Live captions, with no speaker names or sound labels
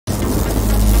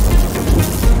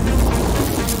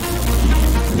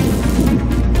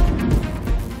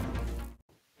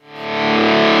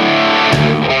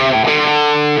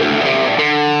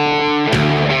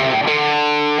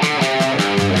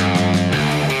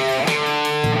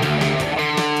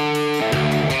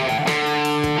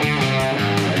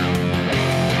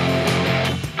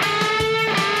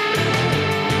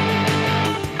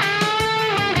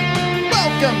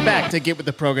to Get With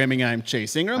The Programming. I'm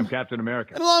Chase Ingram. I'm Captain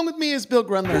America. And along with me is Bill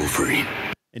Grundler.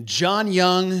 And John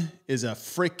Young is a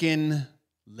freaking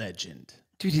legend.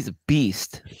 Dude, he's a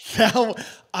beast.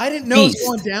 I didn't know it was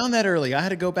going down that early. I had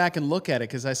to go back and look at it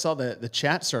because I saw the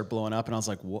chat start blowing up, and I was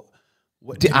like, "What?"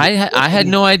 Dude, I had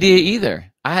no idea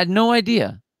either. I had no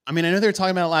idea. I mean, I know they were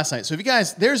talking about it last night. So if you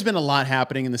guys, there's been a lot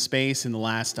happening in the space in the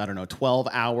last, I don't know, 12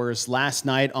 hours. Last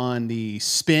night on the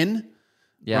Spin,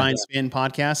 Brian Spin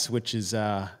podcast, which is,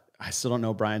 I still don't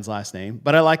know Brian's last name,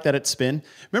 but I like that it's Spin.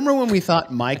 Remember when we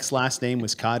thought Mike's last name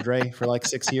was Cadre for like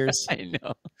 6 years? I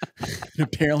know.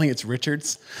 Apparently it's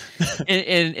Richards.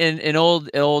 in old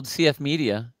CF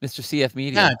Media, Mr. CF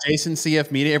Media. Yeah, Jason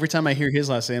CF Media. Every time I hear his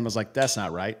last name, I was like, that's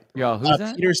not right. Yo, who's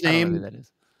that? Peter's name. I don't know who that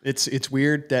is. It's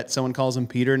weird that someone calls him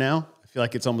Peter now. I feel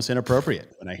like it's almost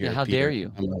inappropriate when I hear how Peter. dare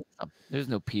you? Like, there's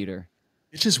no Peter.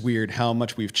 It's just weird how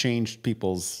much we've changed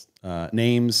people's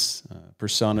names,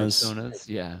 personas,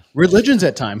 yeah, religions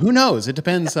at time. Who knows? It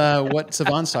depends what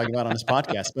Savant's talking about on this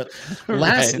podcast. But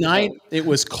last night it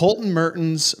was Colton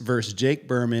Mertens versus Jake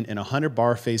Berman in 100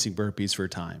 bar facing burpees for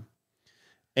time,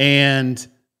 and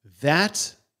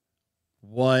that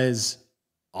was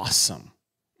awesome.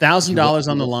 $1,000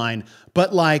 on the line,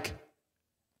 but like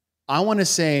I want to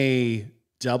say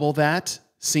double that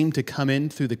seemed to come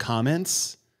in through the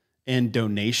comments and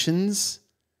donations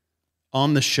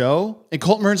on the show. And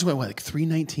Colton Mertens went, what, like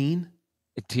 $319?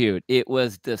 Dude, it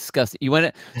was disgusting. You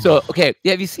went so okay.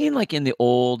 Yeah, have you seen like in the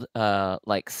old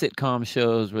like sitcom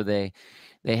shows where they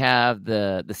have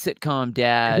the sitcom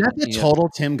dad? Is that the total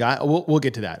Tim guy? We'll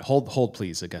get to that. Hold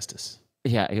please, Augustus.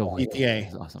 Yeah,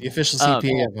 CPA, awesome. the official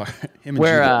CPA of him.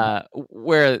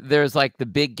 Where there's like the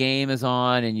big game is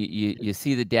on, and you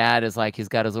see the dad is like he's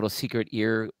got his little secret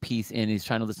earpiece in. He's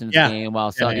trying to listen to the game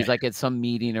while he's like at some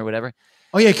meeting or whatever.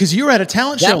 Oh yeah, because you were at a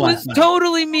talent show last night. That was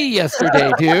totally me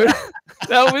yesterday, dude.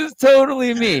 That was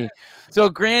totally me. So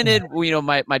granted, you know,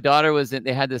 my daughter was in.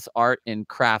 They had this art and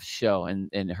crafts show,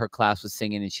 and her class was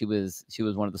singing, and she was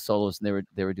one of the soloists, and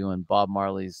they were doing Bob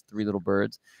Marley's Three Little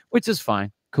Birds, which is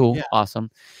fine. Cool. Yeah. Awesome.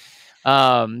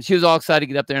 She was all excited to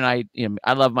get up there, and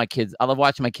I love my kids. I love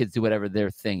watching my kids do whatever their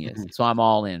thing is. So I'm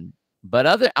all in.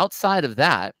 But outside of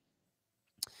that,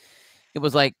 it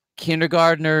was like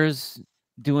kindergartners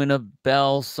doing a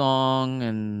bell song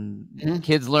and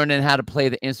kids learning how to play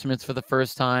the instruments for the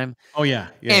first time. Oh yeah.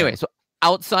 Anyway, so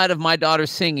outside of my daughter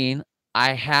singing,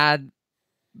 I had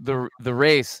the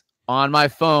race on my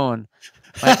phone.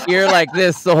 My ear like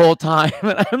this the whole time,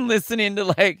 and I'm listening to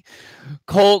like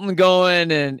Colton going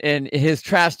and his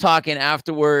trash talking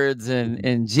afterwards,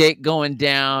 and Jake going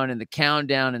down and the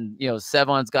countdown, and you know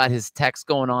Sevon's got his text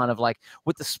going on of like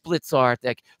what the splits are,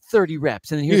 like 30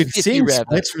 reps, and then here's 50 reps.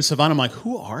 Splits from Savon, I'm like,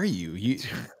 who are you?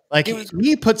 Like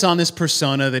he puts on this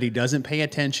persona that he doesn't pay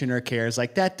attention or cares.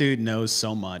 Like that dude knows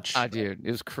so much. Dude,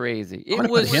 it was crazy. It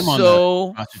was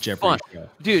so fun,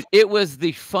 dude. It was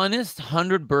the funnest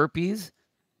 100 burpees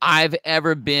I've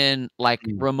ever been like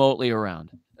remotely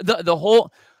around. The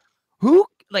whole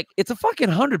it's a fucking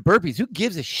 100 burpees. Who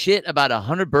gives a shit about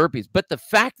 100 burpees? But the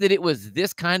fact that it was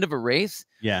this kind of a race,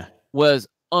 was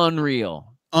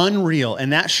unreal. Unreal.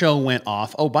 And that show went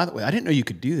off. Oh, by the way, I didn't know you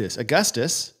could do this.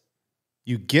 Augustus,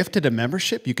 you gifted a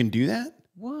membership. You can do that.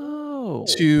 Whoa.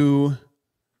 To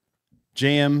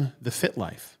JM the Fit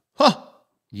Life. Huh.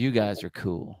 You guys are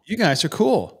cool. You guys are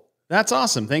cool. That's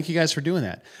awesome. Thank you guys for doing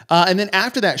that. And then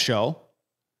after that show,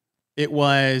 it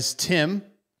was Tim.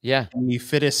 Yeah. The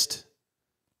fittest.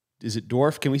 Is it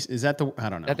dwarf? Is that the, I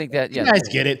don't know. I think that, yeah. You guys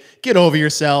get it. Get over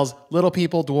yourselves. Little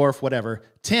people, dwarf, whatever.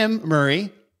 Tim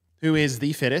Murray, who is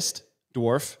the fittest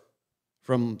dwarf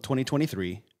from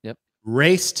 2023. Yep.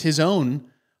 Raced his own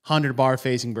 100 bar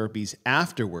facing burpees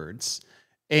afterwards.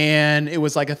 And it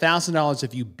was like $1,000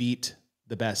 if you beat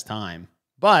the best time.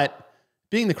 But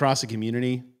being the CrossFit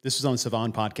community, this was on the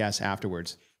Savon podcast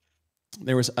afterwards.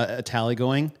 There was a tally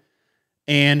going.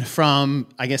 And from,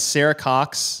 I guess, Sarah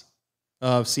Cox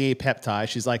of CA Peptide,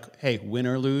 she's like, hey, win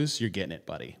or lose, you're getting it,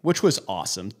 buddy. Which was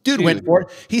awesome. Dude went for it.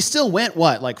 He still went,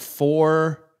 what, like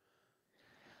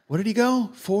what did he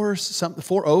go?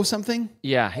 4.0 something?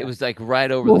 Yeah, it was like right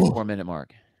over the 4-minute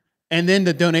mark. And then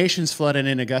the donations flooded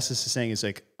in. Augustus is saying it's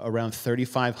like around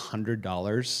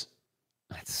 $3,500.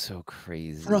 That's so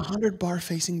crazy. For 100 bar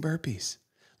facing burpees.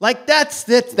 Like that's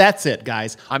it,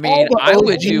 guys. I mean, I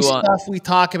would do stuff we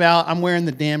talk about. I'm wearing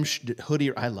the damn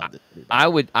hoodie. I love it. I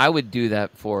would do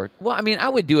that for. Well, I mean, I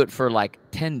would do it for like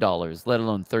 $10, let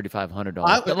alone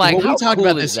 $3,500. But like, we talked cool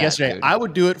about this that, yesterday. Dude? I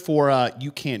would do it for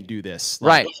you can't do this.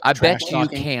 Like, right. I bet you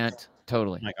can't.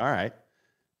 Totally. I'm like, all right.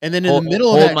 And then in the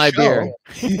middle of that show, beer.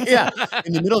 yeah,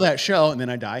 in the middle of that show, and then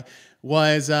I die.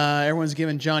 was everyone's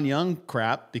giving John Young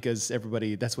crap because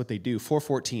that's what they do.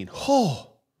 4:14.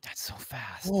 Oh, that's so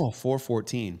fast. Oh,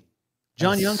 4:14.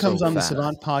 John Young comes on the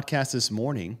Savant podcast this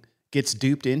morning, gets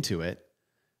duped into it,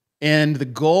 and the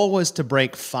goal was to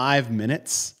break 5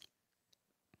 minutes.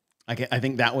 I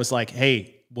think that was like,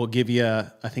 hey, we'll give you.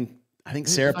 I think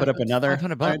Sarah put up another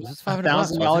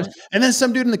 $500, and then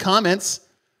some dude in the comments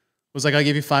was like, "I'll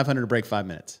give you 500 to break 5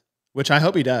 minutes," which I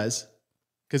hope he does.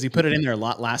 Because he put it in there a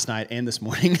lot last night and this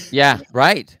morning. Yeah,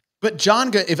 right. But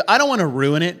John, if I don't want to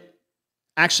ruin it,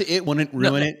 actually, it wouldn't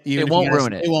ruin it. It won't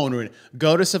ruin it. It won't ruin it.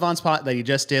 Go to Savant's Pot that he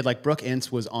just did. Like Brooke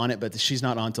Ince was on it, but she's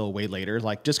not on until way later.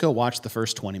 Like just go watch the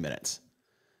first 20 minutes.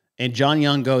 And John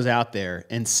Young goes out there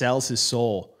and sells his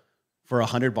soul for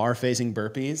 100 bar facing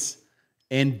burpees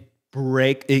and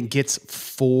it gets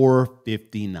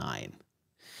 459.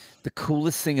 The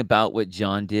coolest thing about what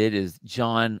John did is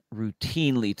John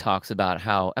routinely talks about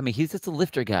how, I mean, he's just a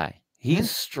lifter guy. He's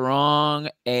strong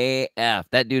AF.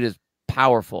 That dude is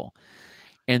powerful.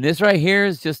 And this right here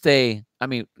is just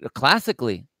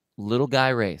classically little guy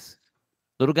race.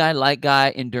 Little guy, light guy,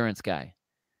 endurance guy.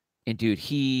 And dude,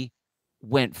 he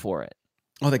went for it.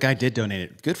 Oh, the guy did donate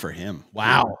it. Good for him.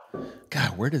 Wow.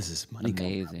 God, where does this money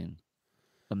come from?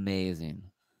 Amazing.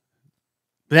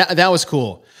 That was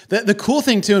cool. The cool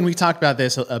thing too, and we talked about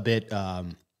this a bit.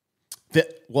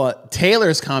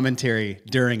 Taylor's commentary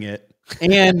during it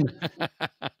and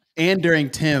during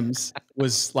Tim's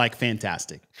was like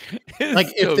fantastic. Like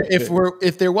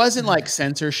if there wasn't like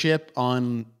censorship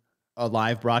on a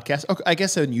live broadcast, okay, I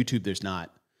guess on YouTube there's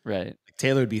not. Right.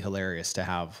 Taylor would be hilarious to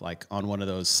have like on one of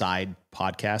those side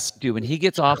podcasts. Dude, when he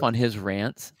gets off on his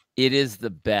rants, it is the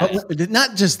best. But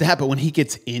not just that, but when he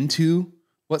gets into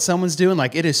what someone's doing,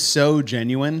 like it is so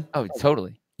genuine. Oh,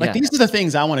 totally. Like these are the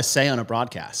things I want to say on a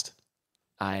broadcast.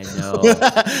 I know,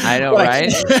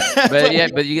 right? But yeah,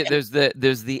 but you get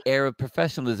there's the air of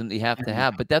professionalism that you have to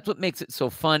have. But that's what makes it so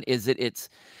fun. Is that it's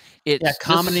just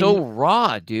so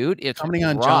raw, dude. It's commenting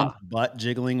on John's butt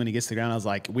jiggling when he gets to the ground. I was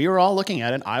like, we were all looking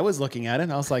at it. I was looking at it.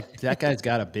 And I was like, that guy's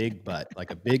got a big butt, like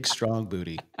a big strong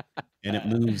booty. And it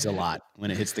moves a lot when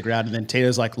it hits the ground. And then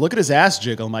Taylor's like, look at his ass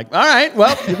jiggle. I'm like, all right,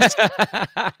 well,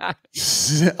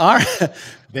 all right.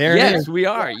 There it is. Yes, we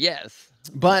are. Yes.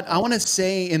 But I want to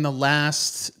say in the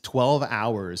last 12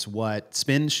 hours, what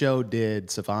Spin Show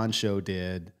did, Savant Show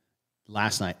did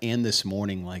last night and this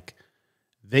morning, like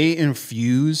they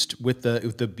infused with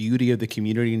the beauty of the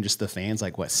community and just the fans,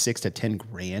 like what, 6 to 10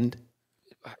 grand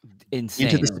insane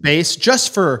into the space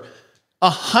just for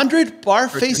 100 bar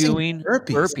facing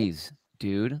burpees,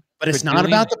 dude. But it's not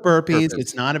about the burpees.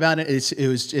 It's not about it.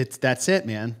 It's that's it,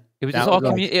 man. It was just all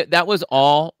that was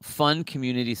all fun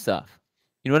community stuff.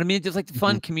 You know what I mean? Just like the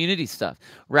fun community stuff.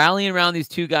 Rallying around these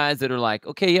two guys that are like,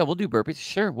 okay, yeah, we'll do burpees.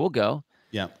 Sure, we'll go.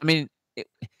 Yeah. I mean,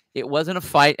 it wasn't a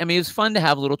fight. I mean, it was fun to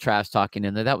have a little trash talking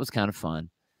in there. That was kind of fun.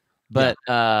 But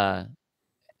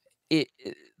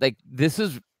this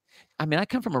is, I mean, I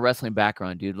come from a wrestling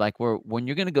background, dude. Like when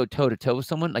you're going to go toe to toe with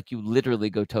someone, like you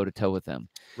literally go toe to toe with them.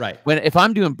 Right. If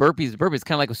I'm doing burpees,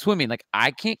 kind of like with swimming. Like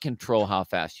I can't control how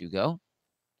fast you go.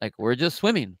 Like we're just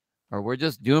swimming or we're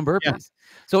just doing burpees. Yeah.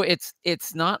 So it's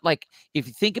not like, if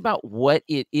you think about what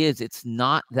it is, it's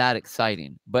not that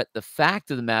exciting. But the fact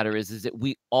of the matter is that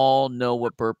we all know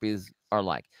what burpees are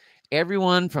like.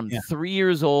 Everyone from 3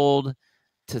 years old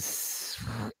to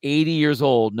 80 years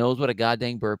old knows what a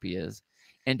goddamn burpee is.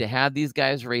 And to have these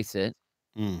guys race it,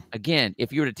 again,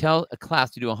 if you were to tell a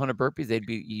class to do 100 burpees,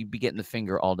 you'd be getting the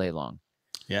finger all day long.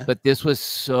 Yeah. But this was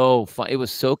so fun. It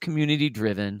was so community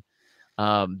driven.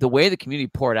 The way the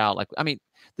community poured out, like, I mean,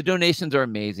 the donations are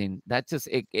amazing. That just,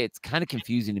 it's kind of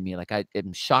confusing to me. Like I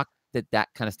am shocked that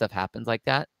kind of stuff happens like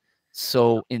that.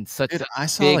 So in such I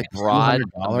saw big, like broad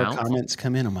 $200 comments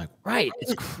come in. I'm like, right.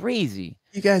 It's crazy.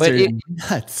 You guys are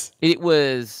nuts. It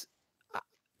was,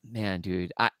 man,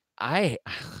 dude, I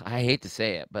hate to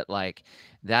say it, but like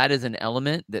that is an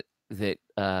element that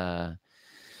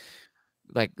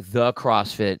like the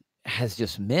CrossFit has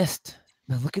just missed.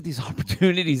 Now look at these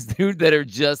opportunities, dude, that are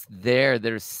just there.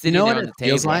 That are sitting on the table.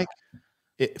 Feels like?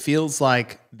 It feels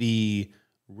like the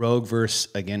Rogue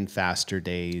versus Again Faster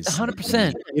days.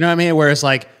 100%. You know what I mean? Where it's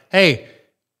like, hey,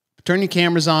 turn your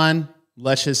cameras on.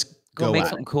 Let's just go make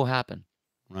something cool happen.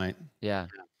 Right. Yeah.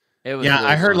 It was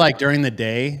I heard like during the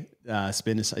day,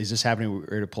 Spin is just happening. We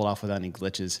were to pull it off without any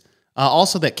glitches.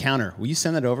 Also, that counter, will you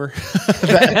send that over?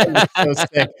 That was so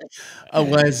sick.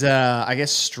 Was I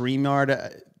guess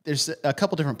StreamYard. There's a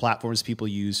couple different platforms people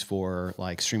use for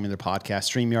like streaming their podcast.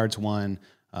 StreamYard's one,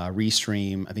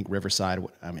 Restream, I think Riverside.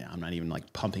 I mean, I'm not even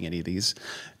like pumping any of these,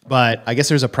 but I guess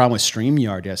there's a problem with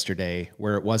StreamYard yesterday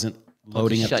where it wasn't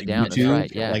loading up shut to down. That's YouTube.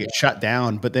 right, yeah. Like it shut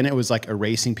down, but then it was like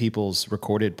erasing people's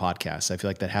recorded podcasts. I feel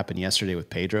like that happened yesterday with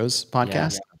Pedro's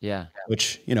podcast. Yeah.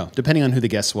 Which, you know, depending on who the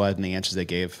guest was and the answers they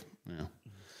gave, you know,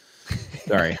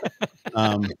 sorry.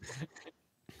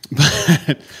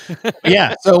 But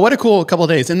yeah, so what a cool couple of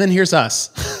days. And then here's us.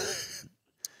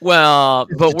 Well,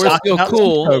 but we're still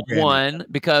cool, programming.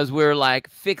 because we're like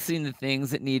fixing the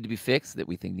things that need to be fixed, that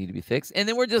we think need to be fixed. And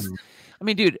then we're just, I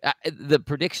mean, dude, the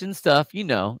prediction stuff, you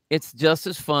know, it's just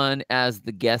as fun as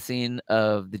the guessing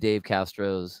of the Dave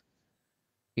Castro's,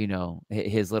 you know,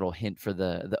 his little hint for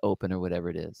the open or whatever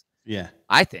it is. Yeah.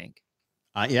 I think.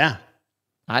 Yeah.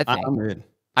 I think. I'm good.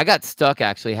 I got stuck,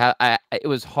 actually. It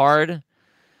was hard.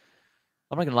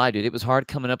 I'm not gonna lie, dude. It was hard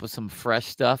coming up with some fresh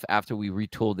stuff after we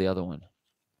retooled the other one.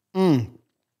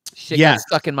 Shit got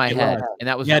stuck in my head, and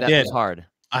that was hard.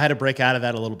 I had to break out of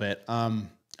that a little bit.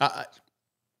 I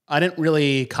didn't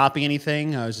really copy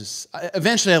anything. I was just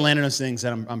eventually I landed on things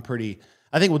that I'm pretty.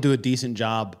 I think we'll do a decent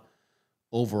job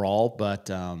overall, but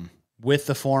with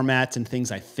the formats and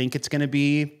things, I think it's going to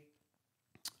be.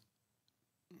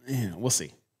 Yeah, we'll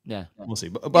see. Yeah, we'll see.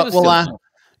 But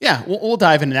we'll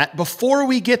dive into that. Before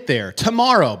we get there,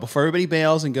 tomorrow, before everybody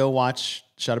bails and go watch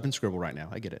Shut Up and Scribble right now,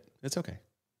 I get it. It's okay.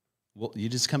 Well, you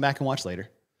just come back and watch later.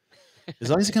 As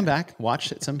long as you come back,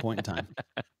 watch at some point in time.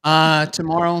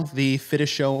 Tomorrow, the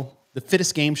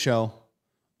fittest game show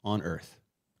on earth.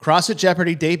 CrossFit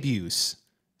Jeopardy debuts.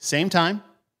 Same time,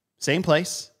 same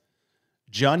place.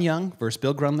 John Young versus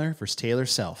Bill Grumler versus Taylor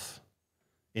Self.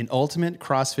 In ultimate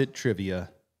CrossFit trivia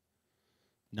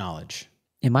knowledge.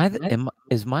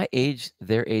 Is my age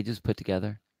their ages put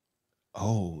together?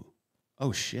 Oh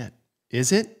shit.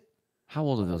 Is it? How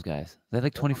old are those guys? Are they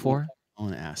like 24? I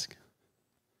want to ask.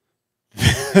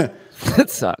 That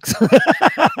sucks. Well,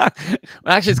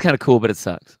 actually, it's kind of cool, but it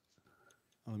sucks.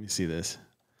 Let me see this.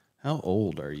 How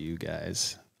old are you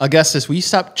guys? Augustus, will you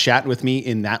stop chatting with me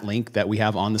in that link that we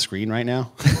have on the screen right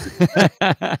now?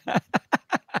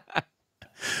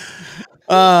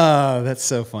 Oh, that's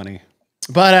so funny.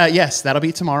 But yes, that'll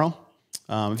be tomorrow.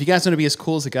 If you guys want to be as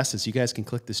cool as Augustus, you guys can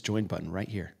click this join button right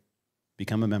here.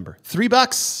 Become a member.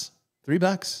 $3.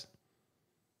 $3.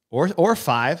 Or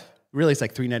 $5. Really, it's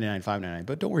like $3.99, $5.99.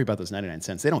 But don't worry about those 99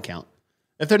 cents. They don't count.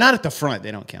 If they're not at the front,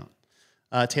 they don't count.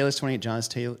 Taylor's 28, John's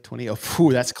 20. Oh,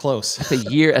 phew, that's close. That's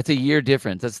a year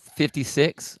difference. That's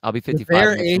 56. I'll be 55.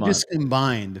 Their ages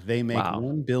combined, they make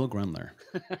one Bill Grumler.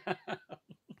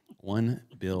 One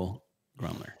Bill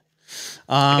Grumler.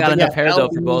 I got enough hair, though,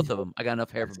 for both of them. I got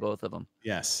enough hair for both of them.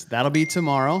 Yes, that'll be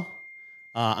tomorrow.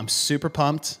 I'm super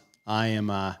pumped. I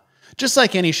am, just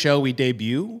like any show we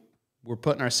debut, we're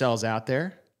putting ourselves out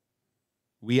there.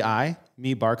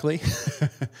 Me, Barkley,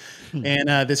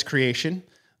 and this creation.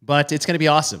 But it's going to be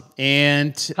awesome.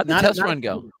 And how'd the test run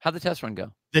go? How'd the test run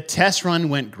go? The test run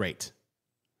went great.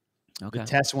 Okay. The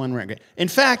test run went great. In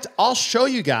fact, I'll show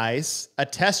you guys a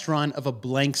test run of a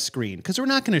blank screen because we're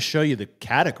not going to show you the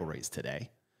categories today.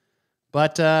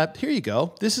 But here you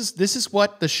go. This is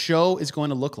what the show is going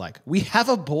to look like. We have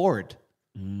a board.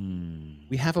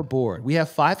 We have a board. We have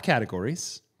 5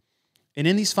 categories. And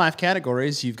in these 5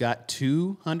 categories, you've got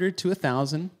 $200 to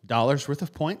 $1,000 worth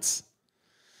of points.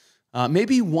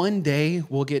 Maybe one day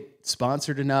we'll get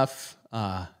sponsored enough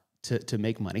to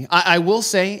make money. I will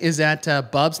say is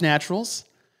that Bub's Naturals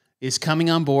is coming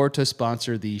on board to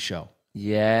sponsor the show.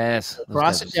 Yes.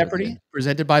 CrossFit Jeopardy,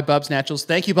 presented by Bub's Naturals.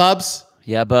 Thank you, Bubs.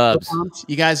 Yeah, Bubs.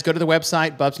 You guys go to the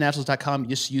website, bubsnaturals.com.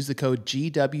 Just use the code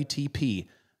GWTP.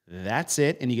 That's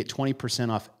it, and you get 20%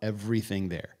 off everything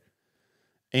there.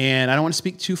 And I don't want to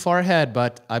speak too far ahead,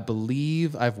 but I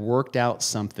believe I've worked out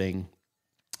something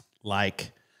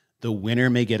like the winner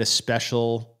may get a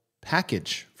special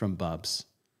package from Bubs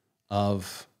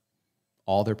of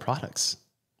all their products.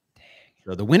 Dang.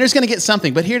 So the winner's going to get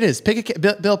something, but here it is.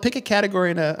 Bill, pick a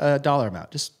category and a dollar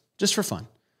amount, just for fun.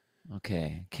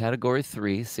 Okay, category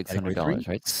 3, $600,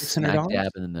 right? $600. Smack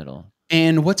dab in the middle.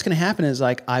 And what's going to happen is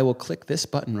I will click this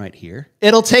button right here.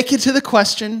 It'll take you to the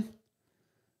question.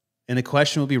 And the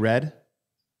question will be read,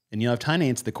 and you'll have time to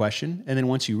answer the question. And then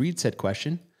once you read said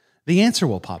question, the answer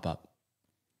will pop up.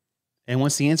 And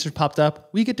once the answer's popped up,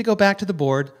 we get to go back to the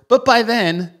board. But by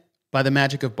then, by the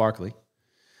magic of Barkley,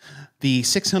 the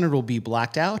 600 will be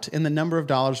blacked out, and the number of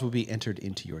dollars will be entered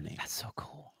into your name. That's so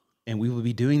cool. And we will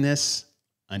be doing this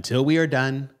until we are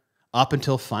done, up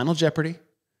until Final Jeopardy.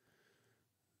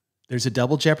 There's a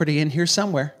double Jeopardy in here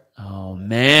somewhere. Oh,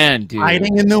 man, dude.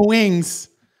 Hiding in the wings.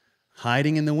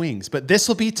 Hiding in the wings. But this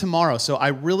will be tomorrow, so I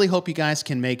really hope you guys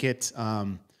can make it.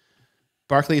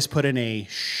 Barkley has put in a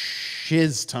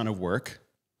shiz ton of work.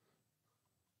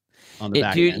 on the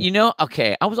back Dude, end. you know,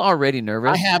 okay, I was already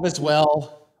nervous. I have as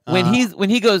well. When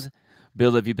he goes,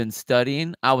 Bill, have you been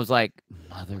studying? I was like,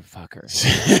 motherfucker.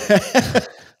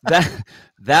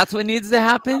 That's what needs to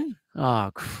happen?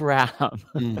 Oh, crap.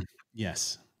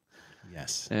 Yes.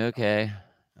 Yes. Okay.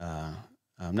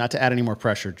 Not to add any more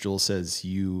pressure, Jules says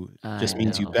you just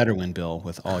means you better win, Bill,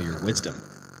 with all your wisdom.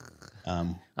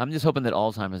 I'm just hoping that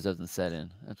Alzheimer's doesn't set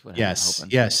in. That's what I'm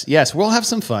hoping. Yes. We'll have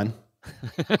some fun.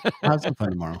 We'll have some fun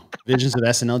tomorrow. Visions of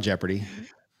SNL Jeopardy.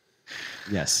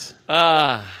 Yes.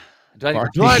 Do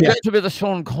I get to be the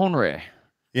Sean Connery?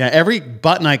 Yeah, every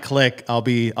button I click, I'll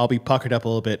be puckered up a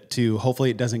little bit too.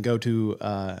 Hopefully it doesn't go to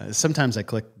sometimes I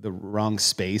click the wrong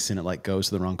space and it like goes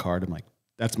to the wrong card. I'm like,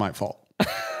 that's my fault. It's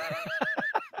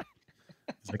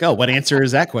like, oh, what answer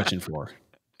is that question for?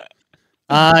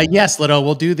 Yes, Lito,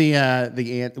 we'll do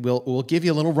we'll give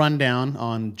you a little rundown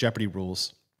on Jeopardy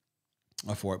rules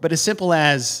for it. But as simple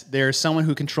as there's someone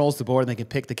who controls the board and they can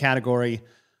pick the category.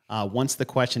 Once the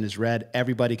question is read,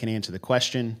 everybody can answer the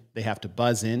question. They have to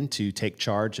buzz in to take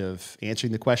charge of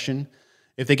answering the question.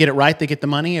 If they get it right, they get the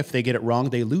money. If they get it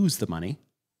wrong, they lose the money.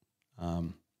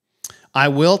 I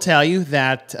will tell you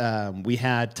that we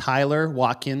had Tyler,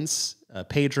 Watkins,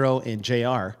 Pedro, and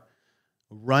JR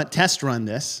test run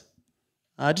this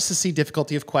just to see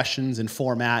difficulty of questions and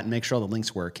format and make sure all the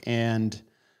links work. And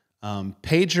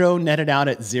Pedro netted out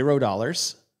at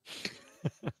 $0.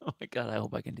 Oh my God, I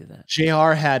hope I can do that.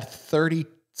 JR had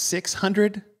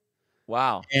 3,600.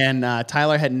 Wow. And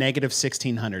Tyler had negative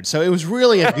 1,600. So it was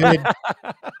really a good,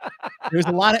 there was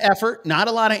a lot of effort, not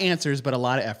a lot of answers, but a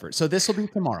lot of effort. So this will be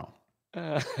tomorrow.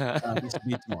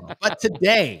 But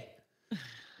today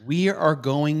we are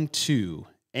going to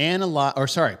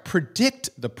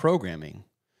predict the programming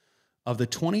of the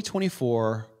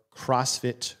 2024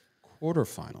 CrossFit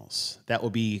Quarterfinals. That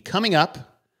will be coming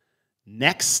up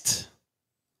next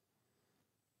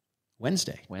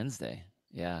Wednesday.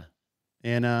 Yeah.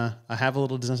 And I have a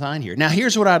little design here. Now,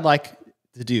 here's what I'd like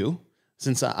to do,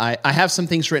 since I have some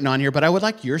things written on here, but I would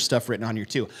like your stuff written on here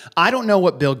too. I don't know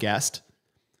what Bill guessed,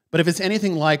 but if it's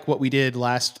anything like what we did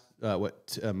last,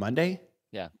 Monday?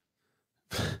 Yeah.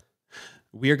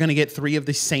 We are going to get 3 of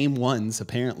the same ones,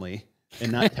 apparently,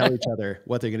 and not tell each other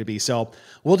what they're going to be. So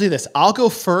we'll do this. I'll go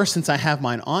first since I have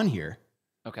mine on here.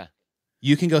 Okay.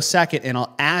 You can go second, and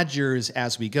I'll add yours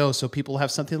as we go so people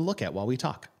have something to look at while we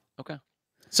talk. Okay.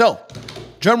 So,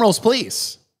 drum rolls,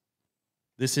 please.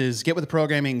 This is Get With The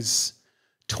Programming's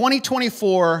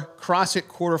 2024 CrossFit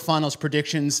Quarterfinals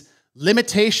predictions.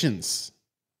 Limitations.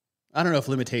 I don't know if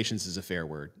limitations is a fair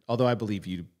word, although I believe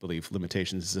you believe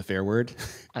limitations is a fair word.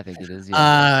 I think it is,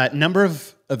 yeah. Number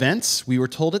of events, we were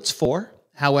told it's 4.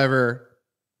 However,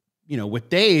 with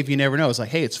Dave, you never know. It's like,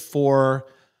 hey, it's 4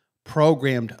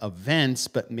 programmed events,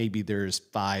 but maybe there's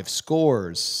 5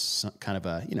 scores, some kind of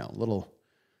a, little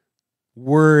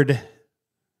word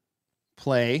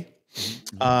play.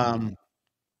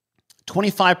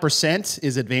 25%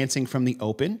 is advancing from the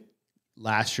open.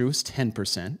 Last year was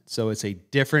 10%. So it's a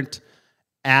different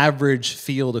average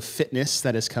field of fitness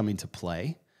that is coming to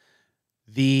play.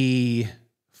 The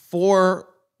 4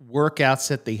 workouts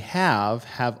that they have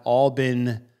all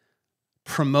been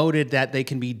promoted that they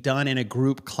can be done in a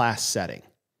group class setting.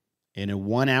 In a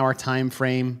 1-hour time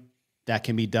frame, that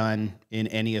can be done in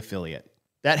any affiliate.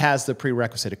 That has the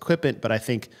prerequisite equipment, but I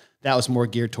think that was more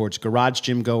geared towards garage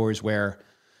gym goers where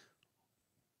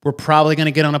we're probably going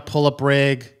to get on a pull-up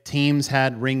rig. Teams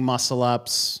had ring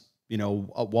muscle-ups,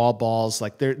 wall balls.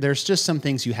 Like there's just some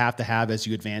things you have to have as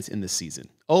you advance in the season.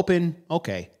 Open,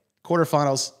 okay.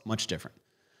 Quarterfinals, much different.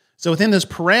 So within those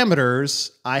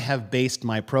parameters, I have based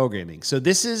my programming. So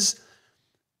this is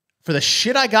for the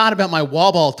shit I got about my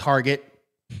wall ball target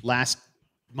last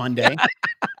Monday.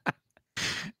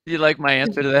 You like my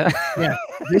answer to that? Yeah.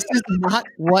 This is not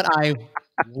what I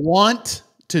want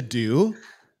to do.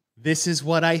 This is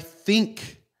what I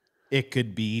think it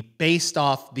could be based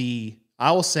off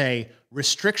I will say,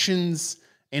 restrictions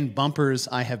and bumpers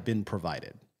I have been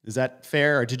provided. Is that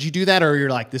fair? Or did you do that? Or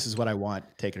you're like, this is what I want,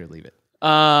 take it or leave it?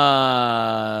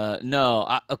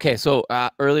 No. Okay. So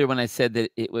earlier when I said that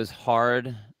it was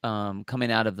hard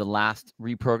coming out of the last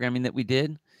reprogramming that we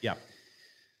did. Yeah.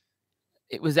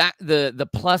 It was the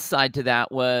plus side to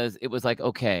that was it was like,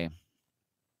 okay,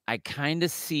 I kind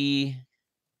of see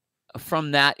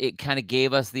from that, it kind of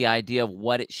gave us the idea of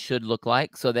what it should look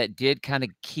like. So that did kind of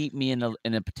keep me in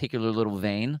a particular little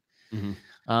vein. Mm-hmm.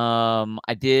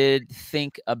 I did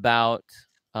think about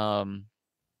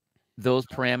those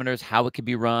parameters, how it could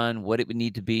be run, what it would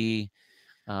need to be,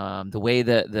 the way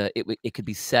that it could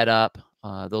be set up,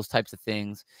 those types of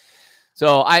things.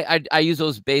 So I use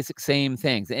those basic same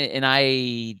things, and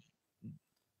I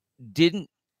didn't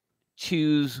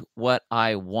choose what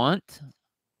I want.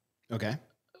 Okay.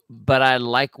 But I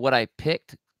like what I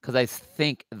picked because I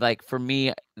think, like, for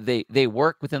me, they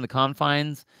work within the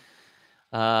confines.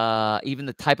 Even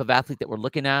the type of athlete that we're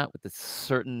looking at with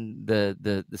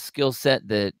the skill set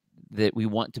that we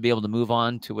want to be able to move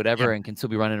on to whatever and can still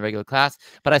be running a regular class,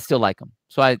 but I still like them.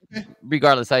 So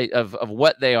regardless of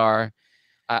what they are,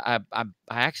 I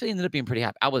actually ended up being pretty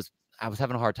happy. I was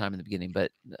having a hard time in the beginning,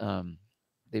 but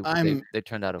they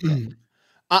turned out okay.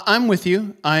 I'm with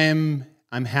you. I'm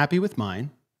happy with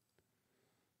mine.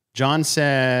 John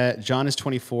said John is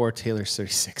 24, Taylor's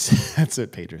 36. That's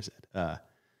what Pedro said.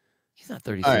 He's not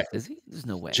 36, is he? There's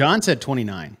no way. John said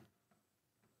 29.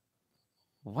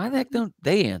 Why the heck don't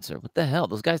they answer? What the hell?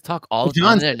 Those guys talk all the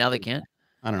time there. Now they can't.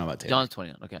 I don't know about Taylor. John's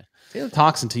 29. Okay. Taylor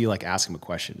talks until you like ask him a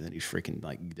question, and then he freaking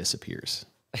like disappears.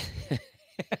 I'm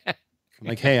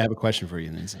like, hey, I have a question for you,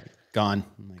 and then he's like, gone.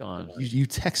 Like, gone. You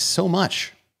text so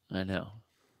much. I know.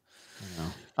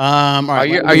 All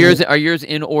right. Are yours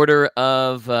in order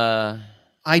of?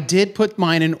 I did put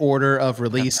mine in order of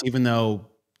release, even though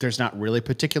there's not really a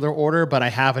particular order, but I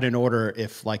have it in order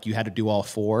if like you had to do all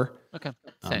 4. Okay.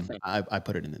 Same. I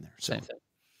put it in there. So. Same.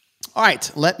 All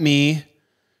right, let me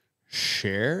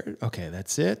share. Okay,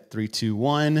 that's it. 3, 2,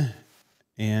 1.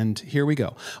 And here we go.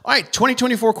 All right,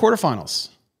 2024 quarterfinals.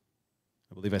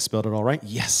 I believe I spelled it all right.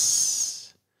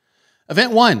 Yes.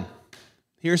 Event 1.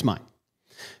 Here's mine.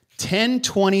 10,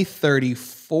 20, 30,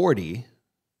 40.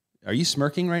 Are you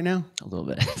smirking right now? A little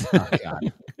bit. Oh,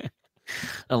 God.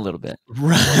 A little bit.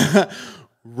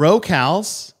 Row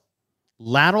cows,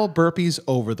 lateral burpees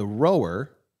over the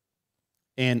rower,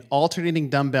 and alternating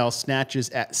dumbbell snatches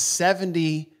at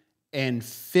 70 and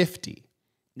 50.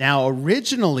 Now,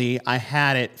 originally, I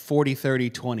had it 40, 30,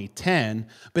 20, 10,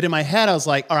 but in my head, I was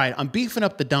like, all right, I'm beefing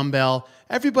up the dumbbell.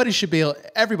 Everybody should be able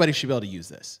to use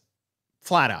this.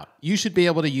 Flat out. You should be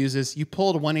able to use this. You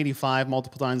pulled a 185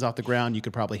 multiple times off the ground, you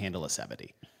could probably handle a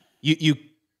 70. You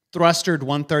thrustered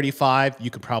 135, you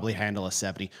could probably handle a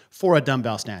 70 for a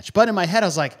dumbbell snatch. But in my head, I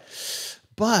was like,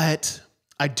 but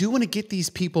I do want to get these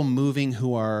people moving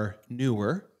who are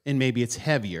newer, and maybe it's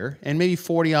heavier, and maybe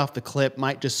 40 off the clip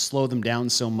might just slow them down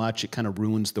so much it kind of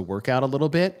ruins the workout a little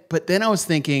bit. But then I was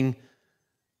thinking,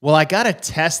 well, I got to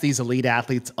test these elite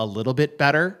athletes a little bit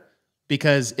better,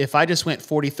 because if I just went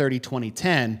 40, 30, 20,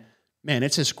 10, man,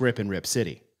 it's just grip and rip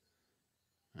city.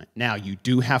 Now, you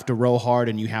do have to row hard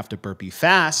and you have to burpee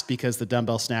fast because the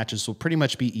dumbbell snatches will pretty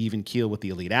much be even keel with the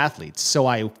elite athletes. So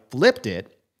I flipped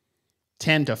it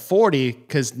 10 to 40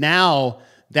 because now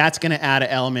that's going to add an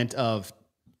element of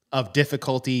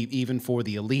difficulty even for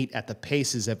the elite at the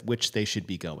paces at which they should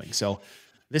be going. So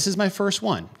this is my first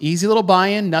one. Easy little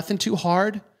buy-in, nothing too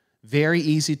hard. Very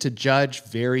easy to judge,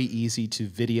 very easy to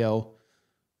video,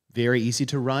 very easy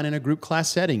to run in a group class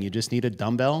setting. You just need a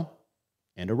dumbbell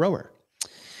and a rower.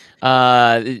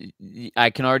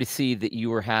 I can already see that you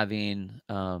were having,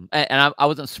 and I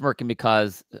wasn't smirking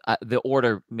because the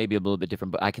order may be a little bit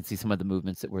different, but I can see some of the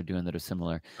movements that we're doing that are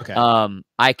similar. Okay.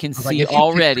 I can see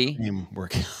already.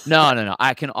 No.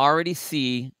 I can already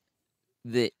see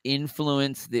the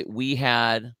influence that we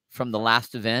had from the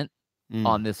last event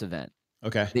on this event.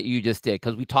 Okay. That you just did,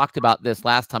 because we talked about this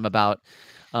last time about,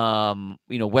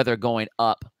 whether going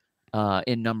up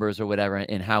in numbers or whatever,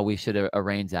 and how we should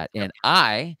arrange that. And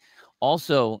I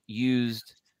also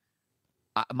used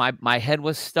my head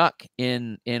was stuck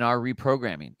in our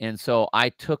reprogramming, and so I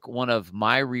took one of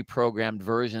my reprogrammed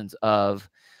versions of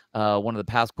one of the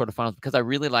past quarterfinals because I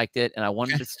really liked it, and I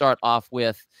wanted to start off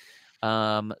with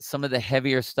some of the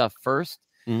heavier stuff first.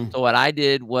 So what I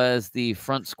did was the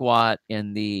front squat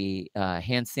and the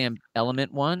handstand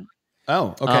element one.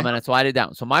 Oh, okay. And so I did that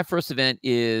one. So my first event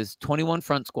is 21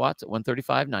 front squats at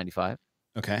 135/95.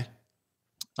 Okay.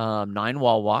 9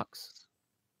 wall walks.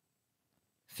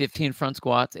 15 front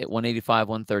squats at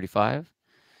 185/135.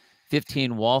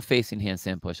 15 wall facing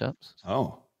handstand push-ups.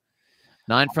 Oh.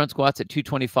 9 front squats at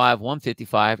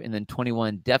 225/155, and then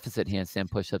 21 deficit handstand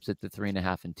push-ups at the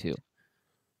 3.5 and 2.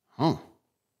 Oh.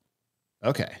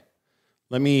 Okay.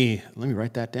 Let me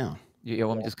write that down. You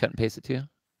want me to just cut and paste it to you?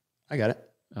 I got it.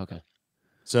 Okay.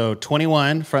 So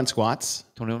 21 front squats.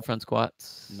 21 front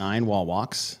squats. 9 wall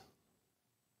walks.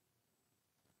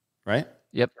 Right?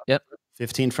 Yep.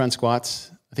 15 front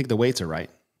squats. I think the weights are right.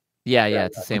 Yeah,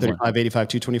 it's the same 35, one. 85,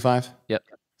 225. Yep.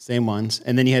 Same ones.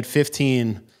 And then you had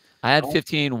 15. I had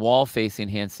 15 wall facing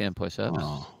handstand push-ups.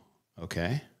 Oh,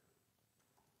 okay.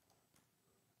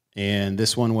 And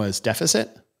this one was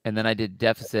deficit? And then I did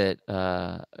deficit,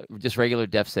 just regular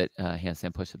deficit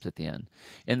handstand push-ups at the end.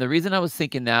 And the reason I was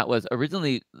thinking that was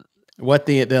originally... What,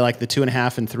 the like the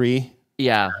 2.5 and 3?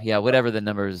 Yeah, yeah, whatever the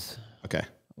numbers. Okay.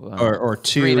 Or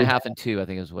 2. 3.5 and 2, I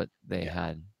think is what they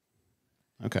had.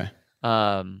 Okay.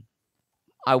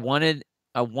 I wanted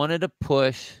to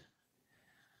push.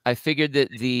 I figured that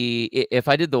if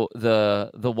I did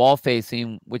the wall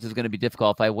facing, which is going to be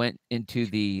difficult, if I went into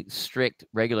the strict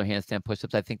regular handstand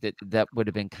push-ups, I think that would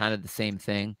have been kind of the same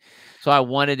thing. So I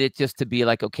wanted it just to be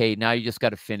like, okay, now you just got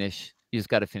to finish. You just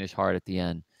got to finish hard at the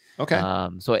end. Okay.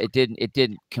 So it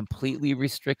didn't completely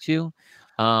restrict you.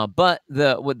 But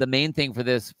the main thing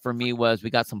for me was we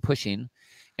got some pushing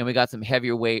and we got some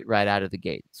heavier weight right out of the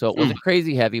gate. So it wasn't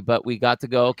crazy heavy, but we got to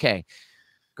go, okay,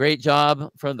 great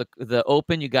job from the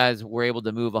open. You guys were able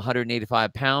to move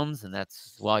 185 pounds, and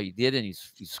that's while you did, and you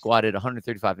squatted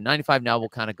 135 and 95. Now we'll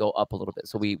kind of go up a little bit.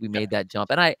 So we made that jump,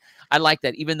 and I like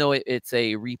that, even though it's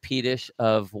a repeat-ish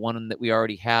of one that we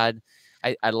already had.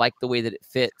 I like the way that it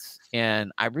fits,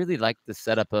 and I really like the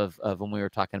setup of when we were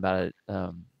talking about it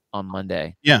on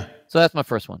Monday. Yeah. So that's my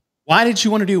first one. Why did you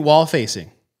want to do wall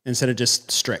facing instead of just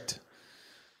strict?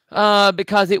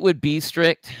 Because it would be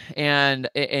strict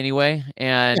anyway.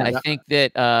 And I think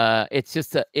that it's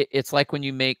just it's like when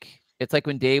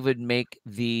Dave would make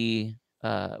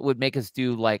would make us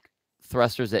do like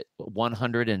thrusters at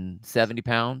 170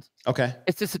 pounds. Okay.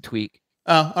 It's just a tweak.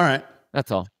 Oh, all right. That's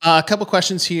all. A couple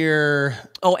questions here.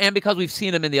 Oh, and because we've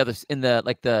seen them in the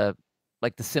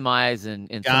semis and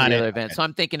some of the other events. So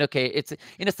I'm thinking, okay, it's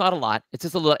not a lot. It's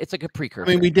just a little, it's like a precursor.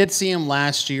 I mean, we did see him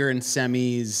last year in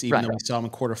semis, even though we saw him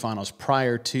in quarterfinals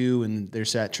prior to, and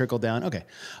there's that trickle down. Okay.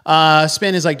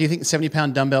 Spin is like, do you think the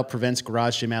 70-pound dumbbell prevents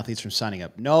garage gym athletes from signing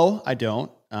up? No, I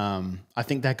don't. I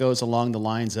think that goes along the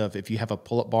lines of, if you have a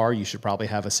pull-up bar, you should probably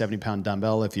have a 70-pound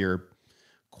dumbbell. If you're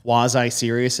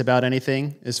quasi-serious about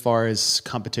anything as far as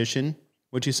competition,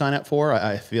 would you sign up for?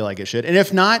 I feel like it should. And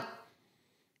if not,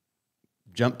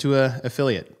 jump to a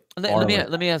affiliate. Let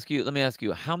me ask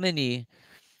you how many.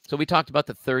 So we talked about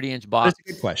the 30-inch box. That's a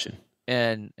good question.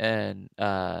 And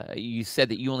you said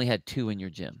that you only had 2 in your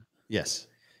gym. Yes.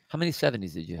 How many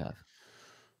 70s did you have?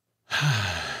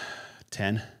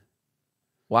 10.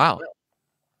 Wow.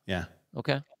 Yeah.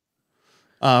 Okay.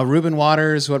 Ruben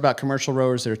Waters, what about commercial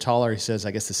rowers that are taller? He says,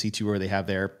 I guess the C2 rower they have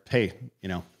there. Hey,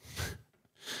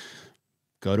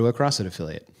 go to a CrossFit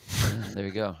affiliate. There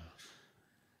you go.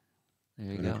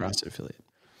 There you go. CrossFit affiliate.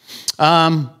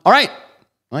 All right.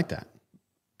 I like that.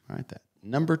 I like that.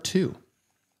 Number 2.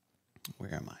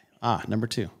 Where am I? Number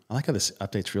 2. I like how this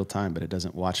updates real time, but it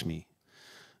doesn't watch me.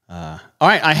 All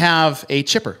right. I have a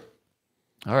chipper.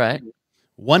 All right.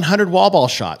 100 wall ball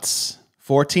shots,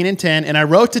 14 and 10. And I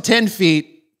wrote to 10 feet.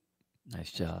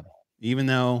 Nice job. Even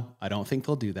though I don't think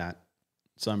they'll do that.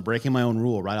 So I'm breaking my own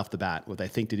rule right off the bat with I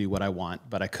think to do what I want,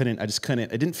 but I just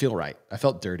couldn't. It didn't feel right. I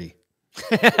felt dirty.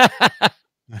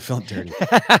 I felt dirty.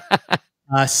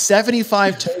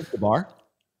 75 toes to bar.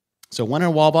 So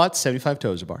 100 wall bots, 75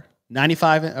 toes to bar.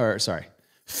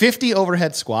 50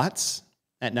 overhead squats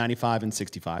at 95 and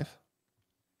 65.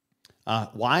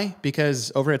 Why?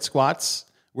 Because overhead squats,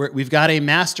 we've got a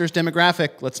master's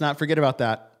demographic. Let's not forget about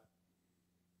that.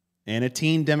 And a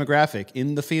teen demographic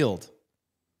in the field.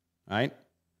 All right?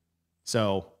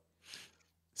 So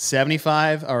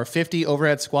 75 or 50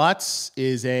 overhead squats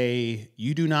is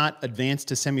you do not advance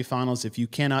to semifinals if you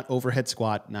cannot overhead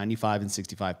squat 95 and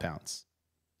 65 pounds.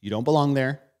 You don't belong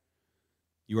there.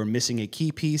 You are missing a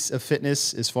key piece of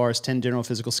fitness as far as 10 general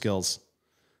physical skills,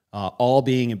 all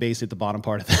being based at the bottom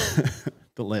part of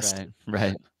the list.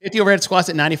 Right. 50 overhead squats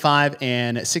at 95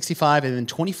 and 65, and then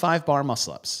 25 bar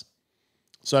muscle ups.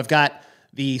 So I've got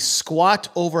the squat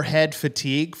overhead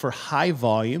fatigue for high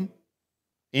volume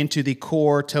into the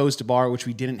core toes to bar, which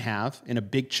we didn't have in a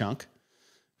big chunk.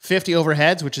 50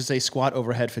 overheads, which is a squat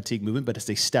overhead fatigue movement, but it's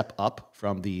a step up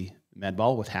from the med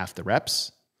ball with half the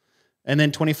reps. And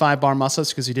then 25 bar muscle ups,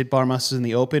 because you did bar muscles in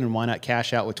the open, and why not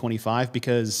cash out with 25?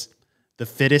 Because the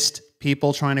fittest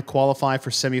people trying to qualify for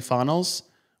semifinals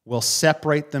will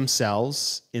separate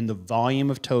themselves in the volume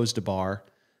of toes to bar,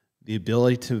 the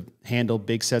ability to handle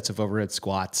big sets of overhead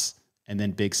squats, and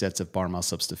then big sets of bar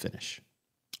muscle ups to finish.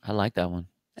 I like that one.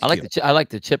 I like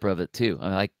the chipper of it too.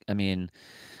 I mean,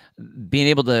 being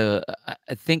able to,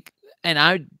 I think, and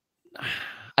I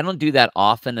don't do that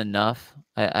often enough.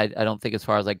 I don't think as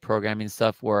far as like programming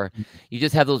stuff where you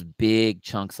just have those big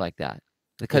chunks like that,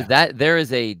 because there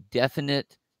is a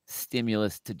definite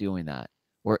stimulus to doing that,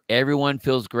 where everyone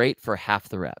feels great for half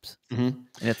the reps. And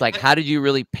it's like, how did you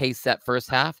really pace that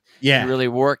first half? Yeah. To really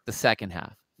work the second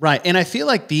half. Right. And I feel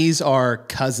like these are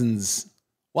cousins.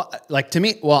 Well, like to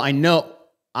me, well, I know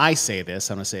I say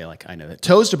this, I'm going to say it like I know that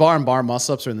toes to bar and bar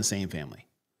muscle ups are in the same family.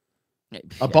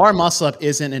 A bar muscle up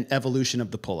isn't an evolution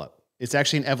of the pull up. It's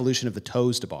actually an evolution of the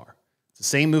toes to bar. It's the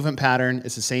same movement pattern.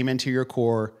 It's the same anterior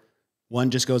core. One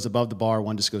just goes above the bar.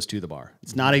 One just goes to the bar.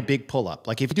 It's not a big pull-up.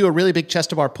 Like if you do a really big chest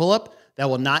to bar pull-up, that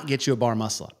will not get you a bar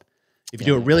muscle up. If you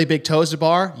do a really big toes to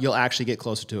bar, you'll actually get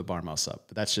closer to a bar muscle up.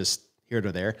 But that's just here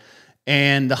to there.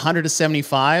 And the 100 to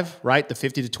 75, right? The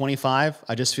 50 to 25,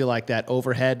 I just feel like that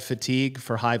overhead fatigue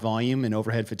for high volume and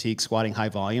overhead fatigue squatting high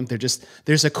volume,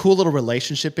 there's a cool little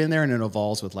relationship in there, and it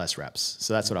evolves with less reps.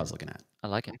 So that's what I was looking at. I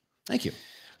like it. Thank you.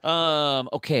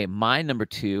 Okay, my number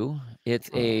 2,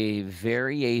 it's a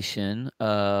variation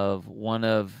of one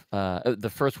of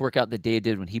the first workout that Dave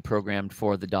did when he programmed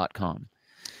for the .com.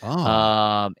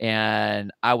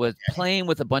 And I was playing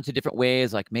with a bunch of different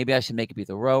ways, like maybe I should make it be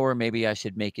the rower, maybe I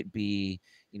should make it be,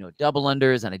 double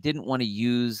unders, and I didn't want to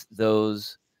use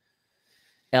those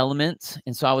elements.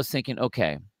 And so I was thinking,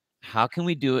 okay, how can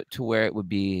we do it to where it would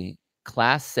be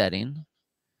class setting?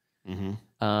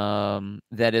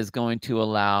 That is going to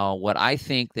allow what I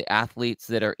think the athletes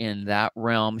that are in that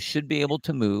realm should be able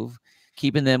to move,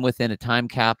 keeping them within a time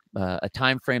cap, a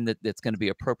time frame that's going to be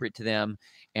appropriate to them,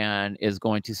 and is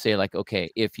going to say like, okay,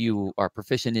 if you are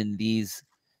proficient in these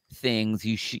things,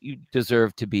 you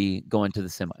deserve to be going to the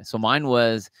semi. So mine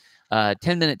was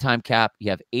 10-minute time cap. You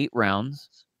have 8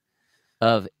 rounds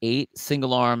of 8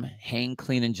 single arm hang,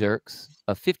 clean, and jerks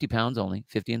of 50 pounds only,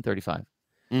 50 and 35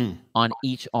 on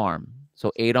each arm.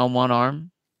 So 8 on one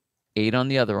arm, 8 on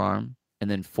the other arm,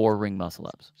 and then 4 ring muscle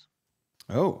ups.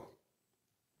 Oh.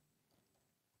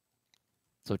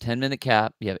 So 10-minute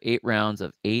cap, you have 8 rounds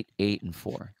of 8, 8, and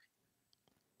 4.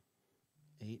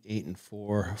 8, 8, and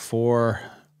 4. 4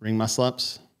 ring muscle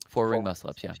ups? 4 ring muscle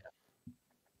ups, yeah.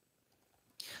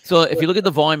 So if you look at the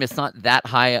volume, it's not that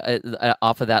high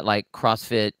off of that like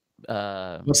CrossFit.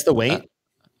 What's the weight?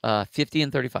 50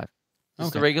 and 35.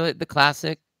 Just the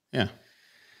classic. Yeah.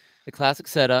 The classic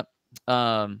setup.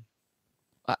 I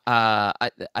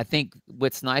think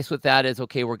what's nice with that is,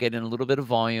 okay, we're getting a little bit of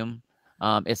volume.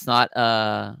 It's not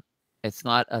a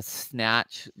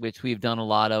snatch, which we've done a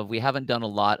lot of. We haven't done a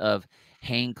lot of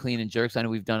hang, clean, and jerks. I know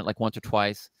we've done it like once or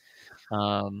twice.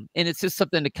 And it's just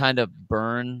something to kind of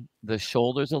burn the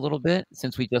shoulders a little bit,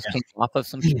 since we just came off of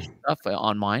some stuff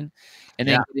on mine, and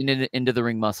then getting into the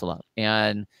ring muscle up.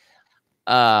 And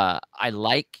I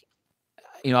like,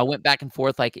 I went back and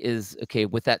forth, like, is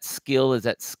that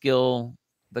skill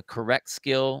the correct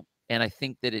skill? And I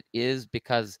think that it is,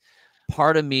 because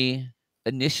part of me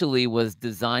initially was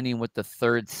designing what the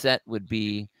third set would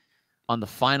be on the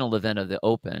final event of the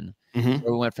Open, where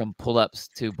we went from pull-ups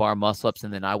to bar muscle-ups,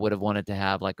 and then I would have wanted to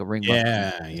have like a ring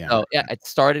muscle. So it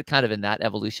started kind of in that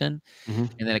evolution, and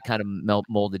then it kind of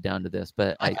molded down to this.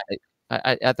 But I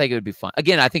think it would be fun.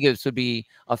 Again, I think it would be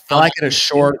a fun. I like it as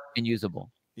short and usable.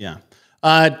 Yeah.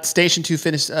 Station 2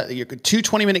 finished 2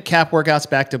 20-minute cap workouts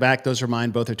back to back. Those are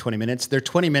mine. Both are 20 minutes. They're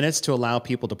 20 minutes to allow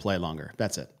people to play longer.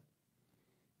 That's it.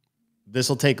 This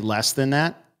will take less than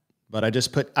that, but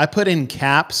I put in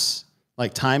caps,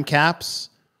 like time caps,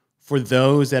 for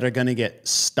those that are going to get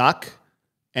stuck,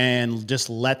 and just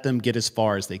let them get as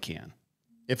far as they can.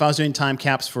 If I was doing time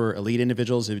caps for elite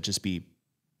individuals, it'd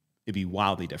be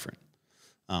wildly different.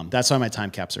 That's why my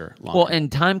time caps are longer. Well, and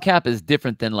time cap is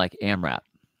different than like AMRAP.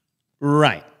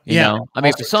 Right. You know, I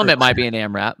mean, for some it might be an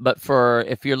AMRAP, but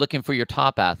if you're looking for your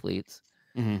top athletes,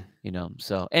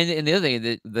 so, and the other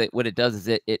thing that what it does is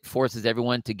it forces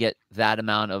everyone to get that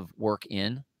amount of work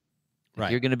in. Right.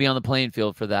 You're going to be on the playing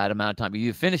field for that amount of time.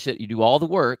 You finish it, you do all the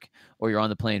work, or you're on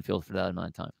the playing field for that amount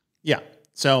of time. Yeah.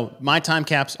 So my time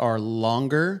caps are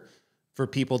longer for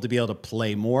people to be able to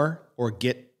play more or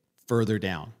get further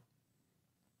down.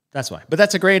 That's why. But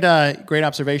that's a great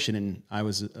observation, and I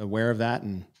was aware of that,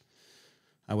 and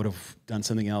I would have done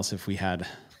something else if we had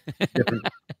different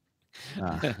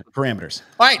parameters.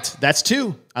 All right, that's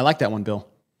 2. I like that one, Bill.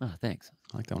 Oh, thanks.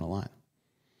 I like that one a lot.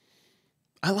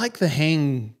 I like the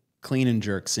hang, clean, and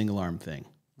jerk single arm thing.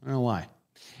 I don't know why.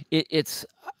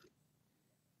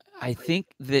 I think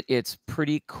that it's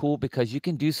pretty cool because you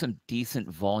can do some decent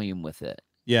volume with it.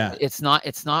 Yeah. It's not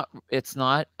at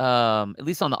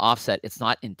least on the offset, it's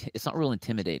not real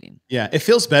intimidating. Yeah. It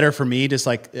feels better for me. Just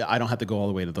like, I don't have to go all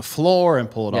the way to the floor and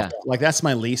pull it off. Like, that's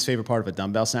my least favorite part of a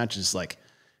dumbbell snatch, is like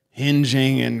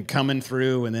hinging and coming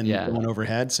through and then going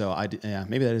overhead. So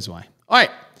maybe that is why. All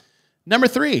right. Number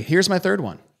 3, here's my third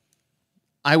one.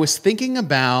 I was thinking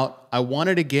about, I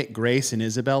wanted to get Grace and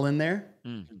Isabel in there,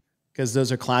 because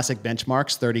those are classic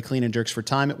benchmarks: 30 clean and jerks for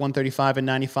time at 135 and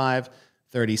 95,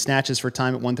 30 snatches for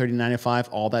time at 130 and 95.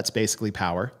 All that's basically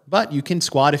power, but you can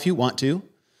squat if you want to.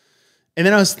 And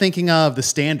then I was thinking of the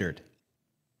standard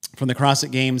from the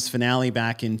CrossFit Games finale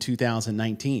back in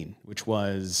 2019, which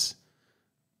was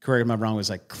correct me if I'm wrong, was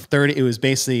like 30. It was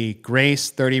basically Grace,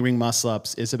 30 ring muscle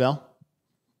ups, Isabel.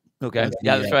 Okay.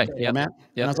 Yeah, that's right. Yeah. Yep.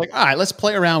 And I was like, all right, let's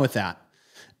play around with that.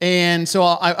 And so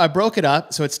I broke it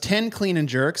up. So it's 10 clean and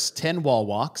jerks, 10 wall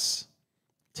walks,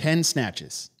 10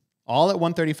 snatches, all at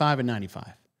 135 and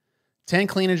 95. 10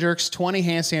 clean and jerks, 20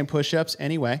 handstand push-ups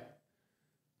anyway,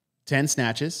 10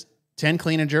 snatches, 10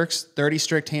 clean and jerks, 30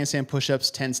 strict handstand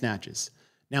push-ups, 10 snatches.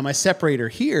 Now my separator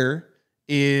here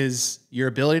is your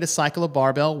ability to cycle a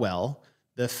barbell well,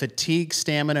 the fatigue,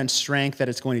 stamina, and strength that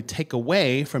it's going to take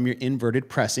away from your inverted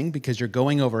pressing because you're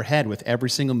going overhead with every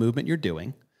single movement you're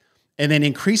doing, and then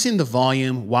increasing the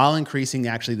volume while increasing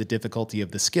actually the difficulty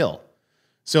of the skill.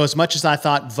 So as much as I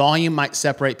thought volume might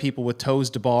separate people with toes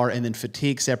to bar and then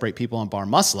fatigue separate people on bar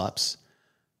muscle-ups,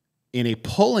 in a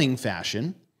pulling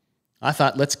fashion, I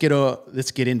thought let's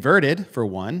get inverted for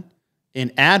one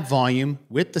and add volume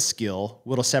with the skill,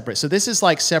 what'll separate. So this is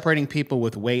like separating people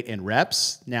with weight and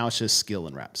reps. Now it's just skill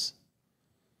and reps.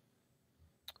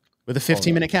 With a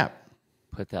 15-minute cap.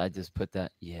 I just put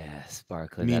that. Yes,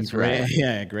 Barclay. That's right.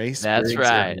 Yeah, Grace. That's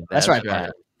right. That's right.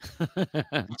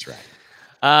 That's right.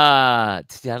 I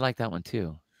like that one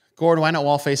too. Gordon, why not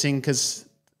wall facing? Because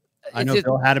I know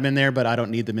Bill had them in there, but I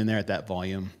don't need them in there at that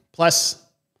volume. Plus,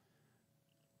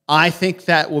 I think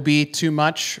that will be too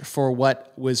much for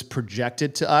what was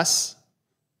projected to us.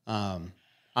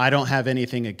 I don't have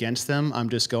anything against them. I'm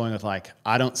just going with like,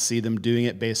 I don't see them doing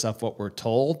it based off what we're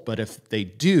told. But if they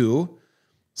do,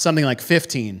 something like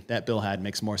 15 that Bill had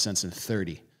makes more sense than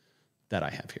 30 that I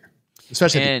have here.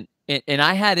 Especially and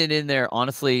I had it in there,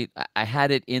 honestly, I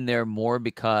had it in there more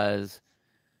because,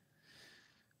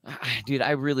 dude,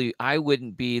 I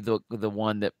wouldn't be the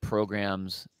one that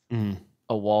programs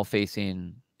a wall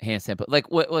facing handstand. But like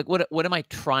what am I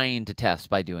trying to test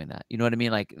by doing that? You know what I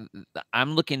mean? Like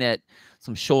I'm looking at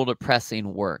some shoulder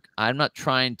pressing work. I'm not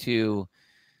trying to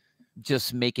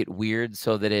just make it weird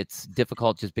so that it's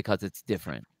difficult just because it's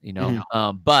different, you know?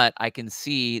 But I can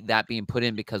see that being put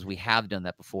in because we have done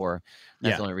that before.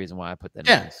 That's the only reason why I put that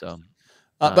in. So,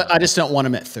 but I just don't want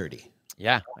them at 30.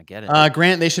 Yeah, I get it.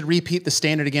 Grant, they should repeat the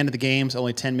standard again to the games.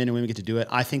 Only 10 minutes when we get to do it.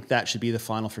 I think that should be the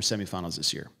final for semifinals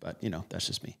this year. But, you know, that's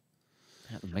just me.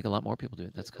 Yeah, make a lot more people do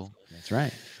it. That's cool. That's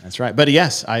right. That's right. But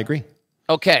yes, I agree.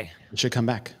 Okay. It should come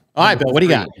back. All right, Bill, what do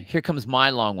you got? Here comes my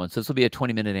long one. So this will be a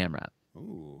 20-minute AMRAP.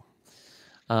 Ooh.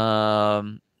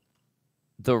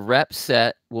 The rep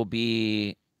set will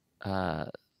be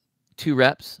 2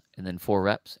 reps, and then 4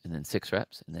 reps, and then 6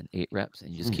 reps, and then 8 reps,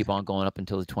 and you just keep on going up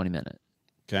until the 20-minute.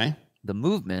 Okay. The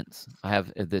movements I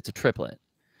have, it's a triplet.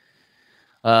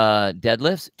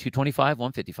 Deadlifts 225,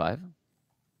 155.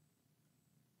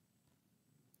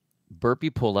 Burpee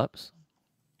pull-ups.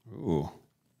 Ooh.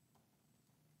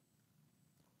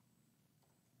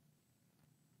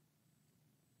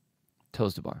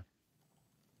 Toes to bar.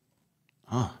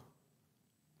 Oh.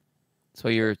 So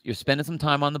you're spending some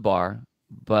time on the bar,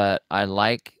 but I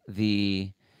like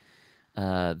the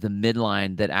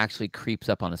midline that actually creeps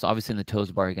up on us. Obviously in the toes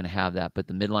to bar you're going to have that, but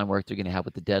the midline work you're going to have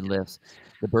with the deadlifts,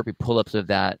 the burpee pull-ups of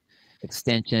that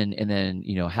extension, and then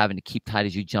having to keep tight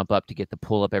as you jump up to get the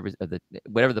pull-up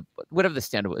whatever the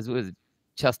standard was. It was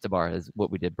chest to bar is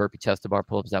what we did. Burpee chest to bar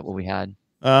pull-up, is that what we had?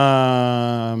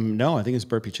 No, I think it's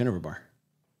burpee chin over bar.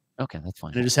 Okay, that's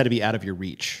fine. And it just had to be out of your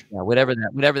reach. Yeah, whatever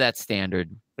that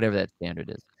standard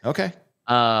is. Okay.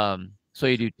 So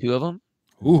you do 2 of them,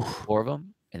 Ooh. 4 of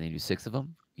them, and then you do 6 of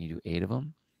them. You do 8 of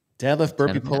them. Deadlift,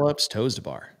 burpee pull-ups, toes to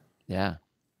bar. Yeah.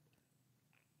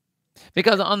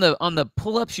 Because on the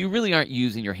pull-ups, you really aren't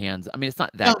using your hands. I mean, it's not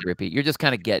that grippy. You're just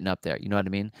kind of getting up there. You know what I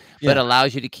mean? Yeah. But it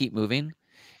allows you to keep moving.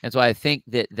 And so I think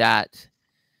that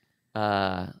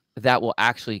will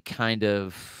actually kind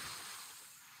of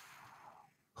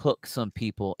hook some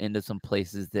people into some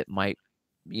places that might,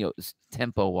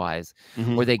 tempo wise,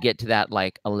 where they get to that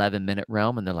like 11-minute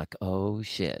realm and they're like, oh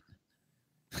shit.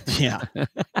 Yeah.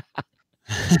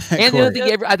 And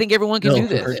I think everyone can do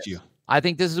this. I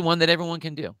think this is one that everyone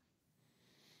can do.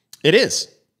 It is.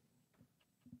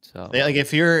 So like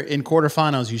if you're in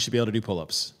quarterfinals, you should be able to do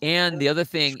pull-ups. And the other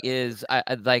thing is I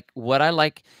like what I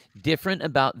like different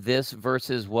about this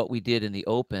versus what we did in the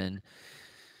Open.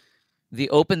 The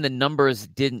Open, the numbers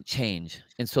didn't change.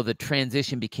 And so the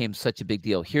transition became such a big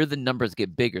deal. Here, the numbers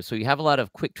get bigger. So you have a lot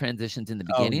of quick transitions in the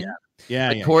beginning.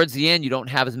 But towards the end, you don't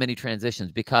have as many transitions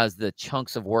because the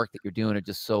chunks of work that you're doing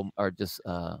are just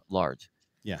large.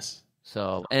 Yes.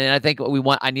 So, and I think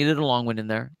I needed a long one in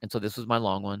there. And so this was my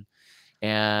long one.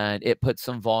 And it put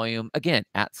some volume, again,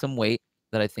 at some weight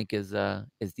that I think is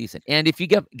decent. And if you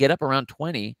get up around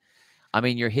 20, I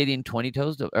mean, you're hitting 20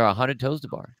 toes or 100 toes to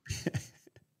bar.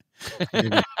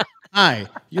 Hi,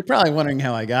 you're probably wondering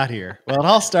how I got here. Well, it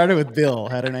all started with Bill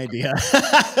had an idea.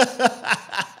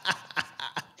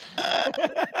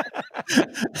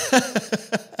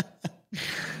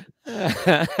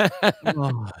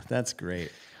 Oh, that's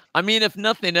great. I mean, if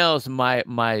nothing else, my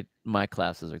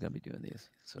classes are going to be doing these.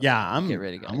 So yeah, get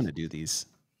ready, guys. I'm going to do these.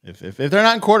 If they're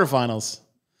not in quarterfinals,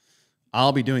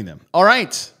 I'll be doing them. All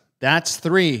right, that's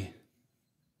 3.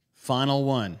 Final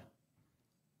one.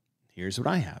 Here's what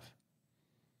I have.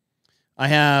 I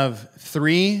have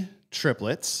 3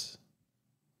 triplets,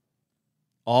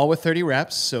 all with 30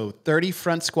 reps. So 30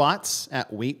 front squats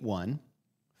at weight 1,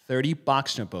 30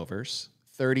 box jump overs,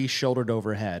 30 shouldered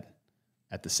overhead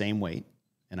at the same weight.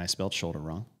 And I spelled shoulder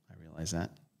wrong. I realize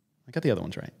that. I got the other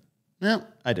ones right. No,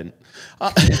 I didn't.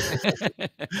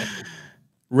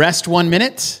 Rest 1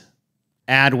 minute,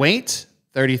 add weight,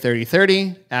 30, 30,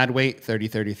 30, add weight, 30,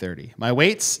 30, 30. My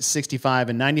weights, 65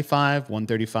 and 95,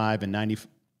 135 and 90.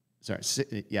 Sorry,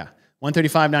 yeah,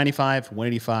 135, 95,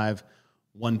 185,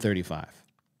 135.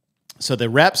 So the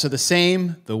reps are the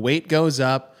same. The weight goes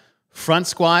up. Front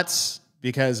squats,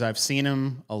 because I've seen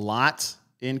them a lot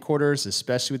in quarters,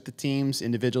 especially with the teams,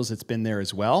 individuals, it's been there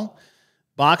as well.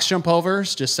 Box jump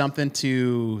overs, just something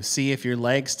to see if your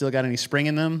legs still got any spring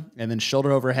in them. And then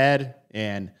shoulder overhead.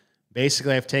 And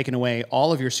basically, I've taken away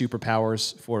all of your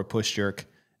superpowers for a push jerk.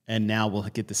 And now we'll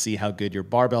get to see how good your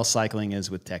barbell cycling is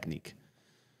with technique.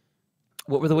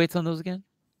 What were the weights on those again?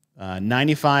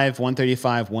 95,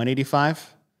 135,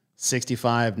 185,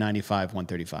 65, 95,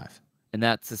 135. And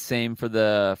that's the same for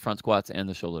the front squats and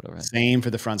the shoulder overhead. Same for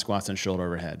the front squats and shoulder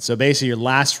overhead. So basically your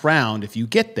last round, if you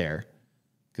get there,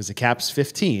 because the cap's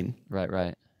 15.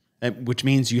 Right. Which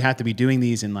means you have to be doing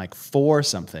these in like 4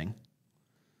 something,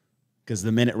 because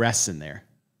the minute rests in there,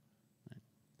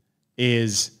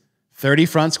 is 30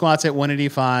 front squats at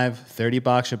 185, 30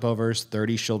 box jump overs,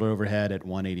 30 shoulder overhead at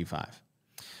 185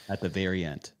 at the very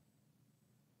end.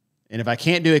 And if I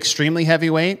can't do extremely heavy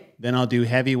weight, then I'll do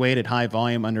heavy weight at high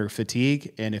volume under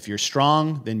fatigue. And if you're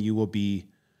strong, then you will be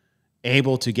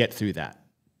able to get through that.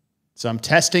 So I'm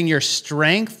testing your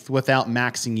strength without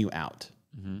maxing you out.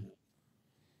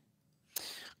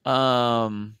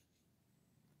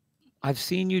 I've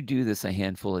seen you do this a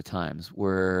handful of times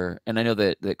where, and I know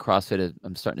that CrossFit is,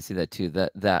 I'm starting to see that too,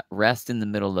 that rest in the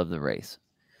middle of the race.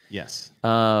 Yes.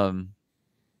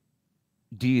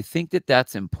 Do you think that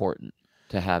that's important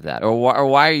to have that? Or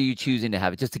why are you choosing to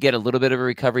have it? Just to get a little bit of a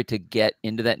recovery to get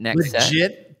into that next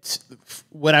set?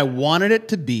 What I wanted it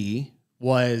to be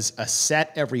was a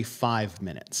set every 5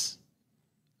 minutes.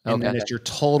 And then it's your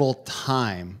total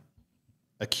time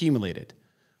accumulated.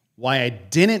 Why I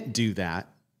didn't do that,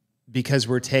 because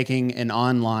we're taking an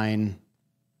online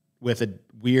with a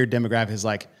weird demographic, is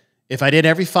like, if I did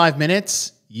every 5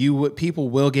 minutes, people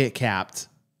will get capped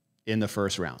in the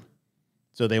first round.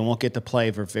 So they won't get to play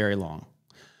for very long.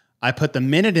 I put the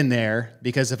minute in there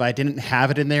because if I didn't have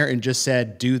it in there and just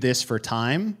said, do this for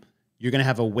time, you're going to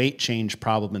have a weight change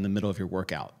problem in the middle of your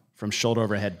workout from shoulder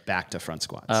overhead back to front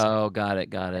squats. Oh, got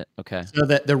it. Okay. So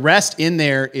the rest in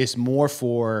there is more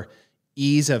for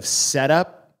ease of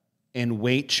setup and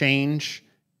weight change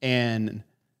and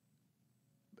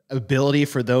ability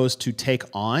for those to take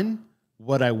on.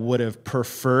 What I would have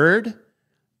preferred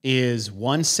is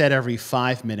 1 set every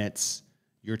 5 minutes,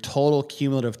 your total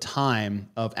cumulative time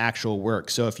of actual work.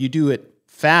 So if you do it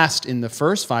fast in the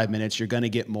first 5 minutes, you're going to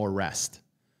get more rest.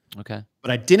 Okay.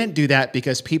 But I didn't do that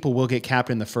because people will get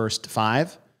capped in the first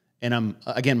 5. And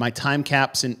again, my time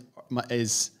caps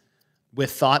is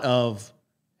with thought of,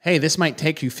 hey, this might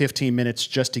take you 15 minutes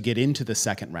just to get into the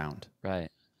second round.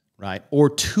 Right. Or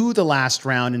to the last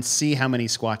round and see how many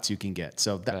squats you can get.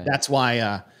 So that's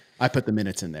why I put the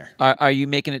minutes in there. Are you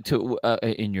making it to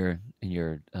in your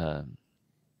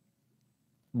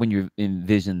when you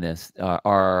envision this?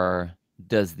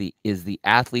 Is the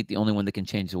athlete the only one that can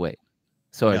change the weight?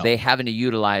 So are they having to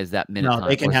utilize that minute? No,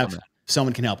 they can have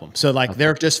someone can help them. So like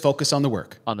they're just focused on the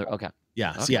work.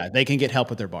 Yeah. So yeah, they can get help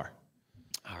with their bar.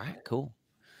 All right, cool.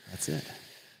 That's it.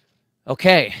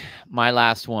 Okay, my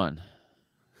last one.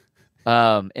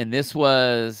 And this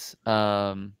was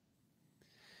there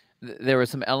were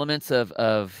some elements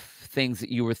of things that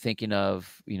you were thinking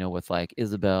of, with like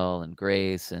Isabel and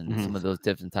Grace and some of those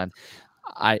different times.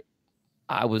 I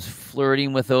was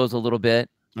flirting with those a little bit.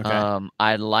 Okay.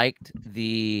 I liked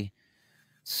the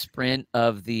sprint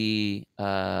of the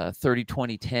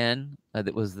 30-20-10.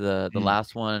 That was the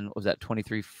last one. What was that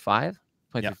 23.5?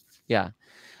 Yeah.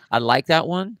 I like that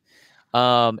one.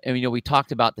 And we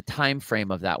talked about the time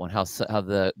frame of that one, how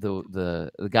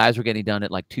the guys were getting done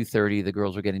at like 2:30, the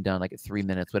girls were getting done like at 3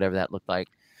 minutes, whatever that looked like.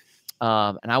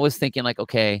 And I was thinking like,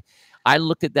 okay, I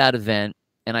looked at that event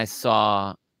and I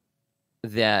saw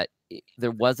that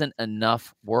there wasn't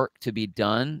enough work to be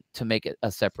done to make it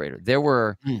a separator. There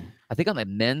were, I think on the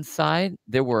men's side,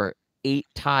 there were 8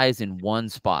 ties in one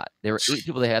spot. There were 8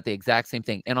 people that had the exact same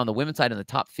thing. And on the women's side, in the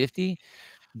top 50,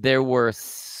 there were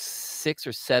 6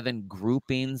 or 7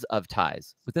 groupings of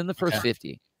ties within the first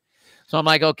 50. So I'm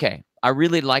like, okay, I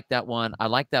really like that one. I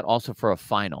like that also for a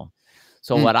final.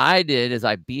 So what I did is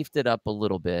I beefed it up a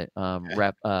little bit,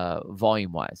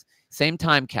 volume wise. Same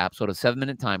time cap, sort of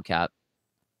 7-minute time cap.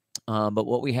 But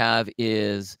what we have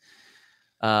is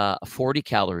a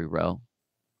 40-calorie row.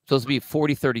 So this will be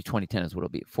 40, 30, 20, 10 is what it'll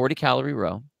be. 40-calorie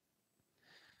row,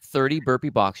 30 burpee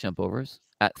box jump overs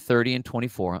at 30 and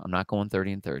 24. I'm not going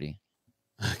 30 and 30.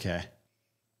 Okay.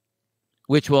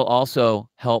 Which will also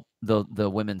help the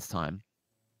women's time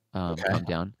come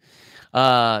down.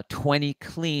 20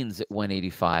 cleans at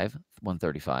 185,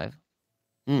 135.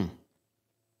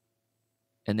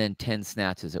 And then 10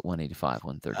 snatches at 185,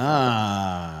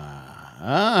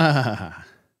 135.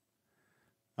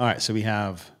 All right, so we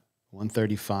have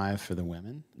 135 for the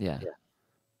women. Yeah.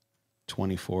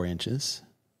 24 inches.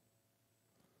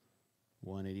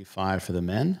 185 for the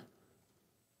men.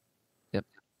 Yep.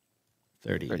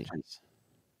 30 inches.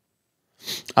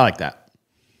 I like that.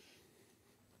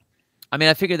 I mean,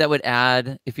 I figured that would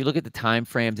add, if you look at the time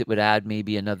frames, it would add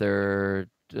maybe another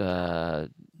 1,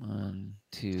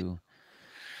 2,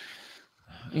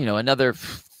 another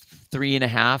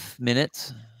 3.5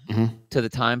 minutes to the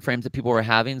time frames that people were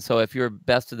having. So if you're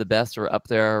best of the best or up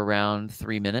there around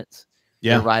 3 minutes,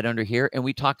 you're right under here. And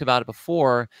we talked about it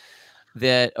before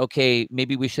that, okay,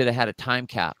 maybe we should have had a time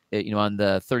cap, on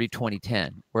the 30, 20,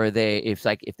 10, where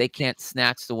if they can't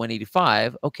snatch the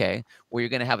 185, okay, well, you're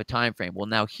going to have a time frame. Well,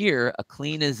 now here, a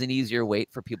clean is an easier weight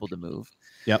for people to move.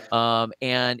 Yep.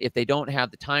 And if they don't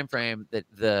have the time frame, that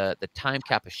the time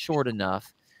cap is short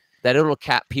enough that it'll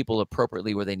cap people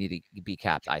appropriately where they need to be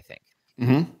capped, I think.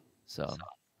 So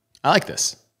I like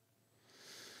this.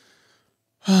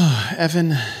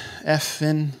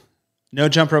 Effin. No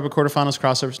jump rope at quarterfinals,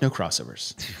 crossovers, no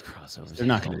crossovers. They're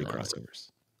not going to do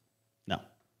crossovers. No.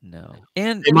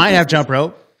 And they might have jump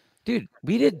rope. Dude,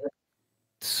 we did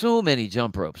so many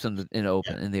jump ropes in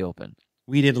the open.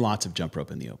 We did lots of jump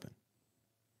rope in the open.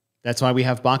 That's why we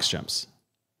have box jumps.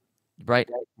 Right.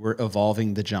 We're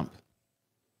evolving the jump.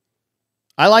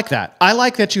 I like that. I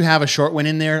like that you have a short one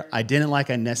in there. I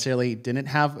necessarily didn't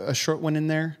have a short one in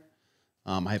there.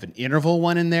 I have an interval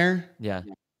one in there. Yeah.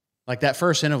 Like that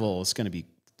first interval is going to be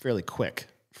fairly quick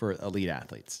for elite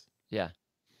athletes. Yeah.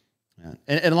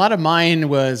 And a lot of mine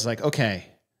was like, okay,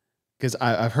 because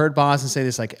I've heard Boston say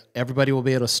this, like everybody will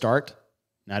be able to start,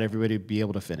 not everybody will be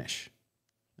able to finish.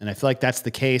 And I feel like that's the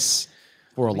case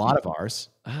for a lot of ours.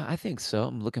 I think so.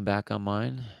 I'm looking back on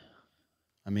mine.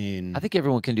 I mean, I think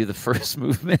everyone can do the first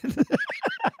movement.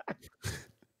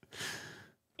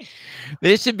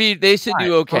 They should do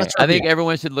okay. Well, I think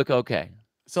everyone should look okay.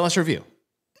 So let's review.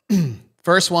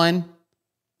 First one,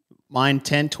 mine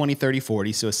 10, 20, 30,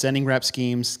 40. So ascending rep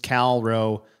schemes, cal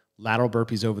row, lateral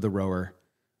burpees over the rower,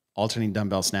 alternating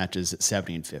dumbbell snatches at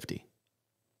 70 and 50.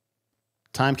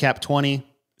 Time cap 20.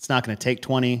 It's not going to take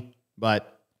 20,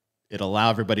 but it'll allow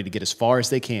everybody to get as far as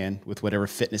they can with whatever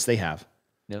fitness they have.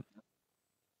 Yep.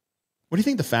 What do you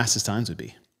think the fastest times would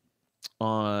be?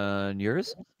 On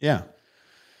yours? Yeah.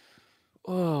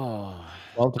 Oh.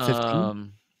 12 to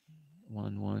 15?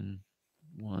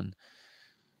 1,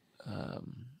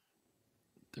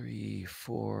 3,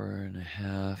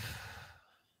 4.5,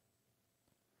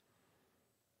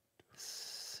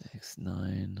 6,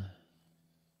 9.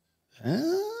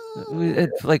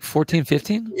 Like 14,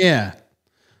 15? Yeah.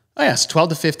 Oh, yes. 12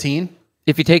 to 15.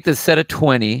 If you take the set of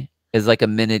 20, is like a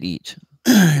minute each.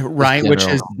 Right. Which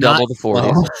is double the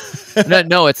 40.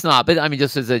 No, it's not. But I mean,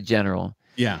 just as a general.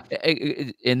 Yeah.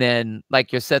 And then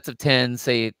like your sets of 10,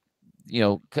 say,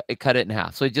 cut it in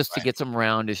half. So just to get some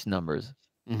roundish numbers.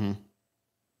 Mm-hmm.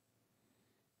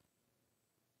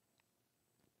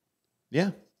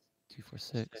 Yeah. 2, 4,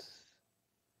 6.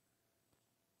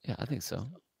 Yeah, I think so.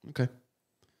 Okay.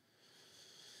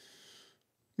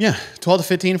 Yeah, 12 to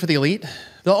 15 for the elite.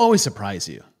 They'll always surprise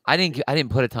you. I didn't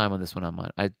put a time on this one on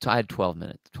mine. I had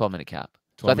 12-minute cap.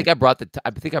 So I think I brought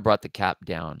the cap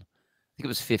down. I think it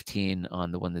was 15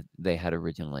 on the one that they had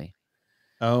originally.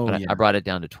 Oh, but yeah. I brought it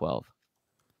down to 12.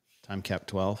 Time cap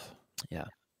 12. Yeah.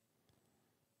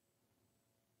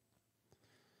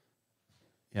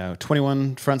 Yeah,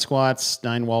 21 front squats,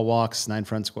 9 wall walks, 9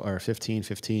 front squat, or 15,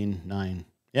 15, 9.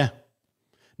 Yeah.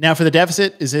 Now for the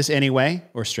deficit, is this anyway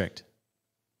or strict?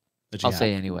 I'll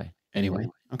say anyway. Anyway.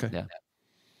 Okay. Yeah.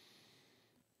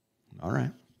 All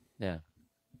right. Yeah.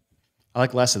 I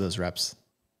like less of those reps.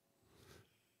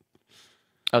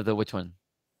 Of the which one?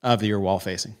 Of the your wall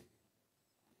facing.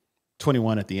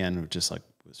 21 at the end just like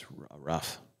was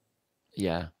rough.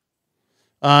 Yeah.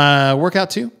 Workout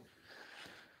 2.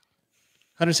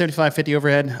 175, 50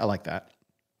 overhead. I like that.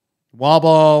 Wall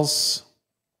balls.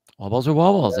 Wall balls are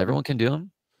wall balls. Everyone can do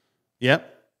them. Yep.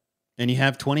 And you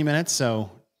have 20 minutes, so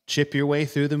chip your way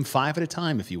through them 5 at a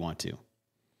time if you want to.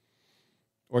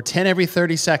 Or 10 every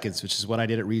 30 seconds, which is what I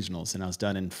did at regionals, and I was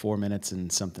done in 4 minutes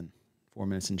and something. 4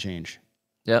 minutes and change.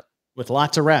 Yep. With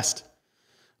lots of rest.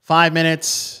 5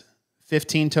 minutes,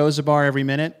 15 toes a bar every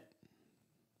minute.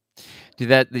 Do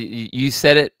that. You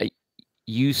said it.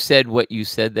 You said what you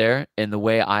said there, and the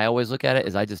way I always look at it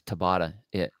is I just Tabata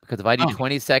it, because if I do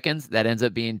 20 seconds, that ends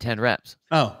up being 10 reps.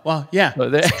 Oh, well, yeah. So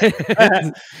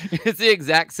it's the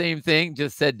exact same thing,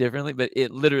 just said differently, but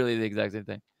it literally the exact same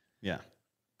thing. Yeah.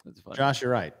 That's funny. Josh,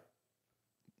 you're right.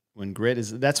 When grit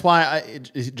is, that's why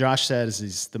Josh says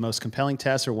is the most compelling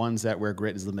tests are ones that where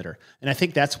grit is the limiter. And I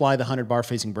think that's why the 100 bar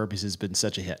facing burpees has been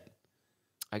such a hit.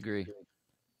 I agree.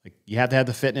 Like you have to have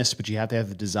the fitness, but you have to have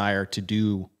the desire to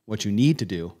do what you need to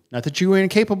do. Not that you are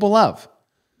incapable of,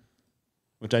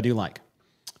 which I do like.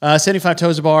 75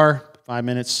 toes a bar, 5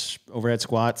 minutes overhead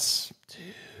squats,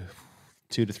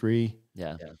 2 to 3.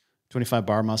 Yeah. 25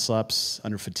 bar muscle ups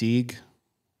under fatigue.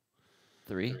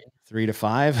 3 to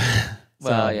 5.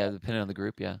 Well, yeah, depending on the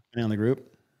group, yeah. Depending on the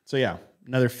group. So yeah,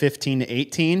 another 15 to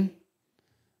 18,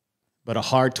 but a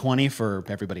hard 20 for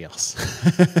everybody else.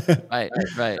 Right.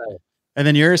 And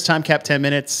then yours, time cap 10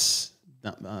 minutes.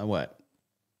 What?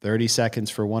 30 seconds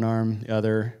for one arm, the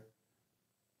other.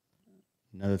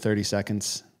 Another 30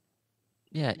 seconds.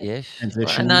 Yeah, ish.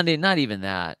 Transition. Not even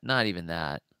that. Not even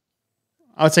that.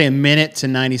 I would say a minute to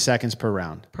 90 seconds per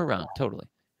round. Per round, totally.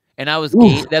 And I was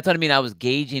that's what I mean. I was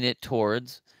gauging it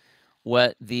towards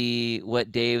what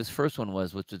Dave's first one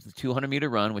was, which was the 200-meter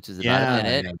run, which is about a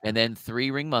minute, and then 3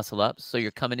 ring muscle ups. So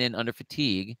you're coming in under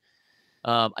fatigue.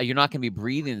 You're not going to be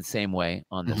breathing the same way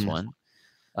on this one.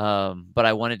 But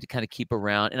I wanted to kind of keep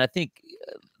around. And I think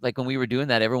like when we were doing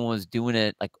that, everyone was doing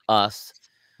it like us,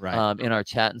 right? In our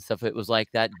chat and stuff. It was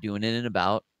like that, doing it in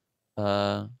about,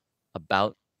 I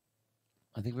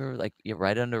think we were like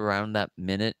right around that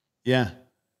minute. Yeah.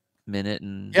 Minute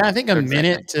and I think a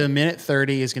minute to a minute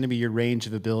 30 is going to be your range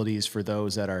of abilities for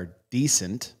those that are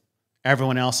decent.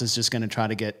 Everyone else is just going to try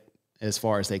to get as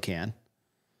far as they can.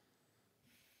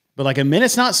 But like a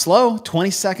minute's not slow. 20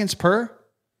 seconds per.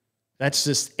 That's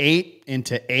just 8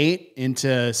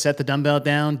 into set the dumbbell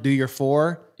down, do your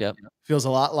 4. Yep. Feels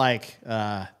a lot like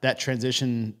that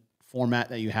transition format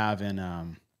that you have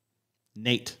in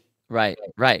Nate. Right.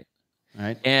 Right.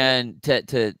 And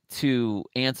to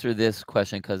answer this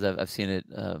question, because I've seen it,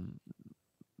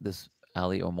 this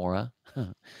Ali Omora,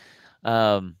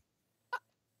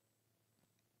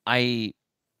 I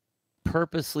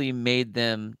purposely made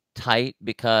them tight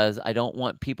because I don't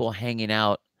want people hanging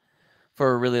out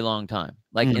for a really long time,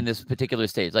 like in this particular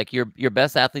stage. Like your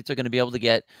best athletes are going to be able to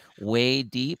get way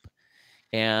deep,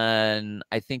 and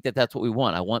I think that's what we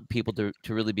want. I want people to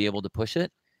really be able to push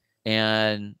it.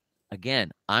 And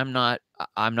again, I'm not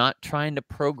trying to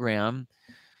program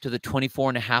to the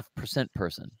 24.5%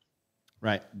 person.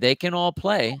 Right. They can all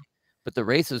play, but the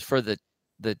race is for the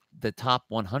top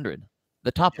 100.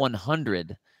 The top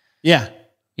 100. Yeah.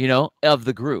 Of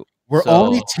the group. We're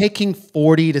only taking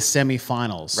 40 to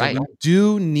semifinals. So right. we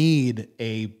do need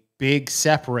a big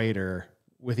separator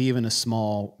with even a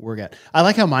small workout. I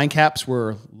like how mine caps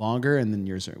were longer and then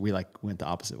yours we went the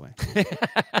opposite way.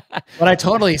 But I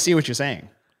totally see what you're saying.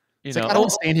 It's like, I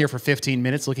don't stand here for 15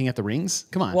 minutes looking at the rings.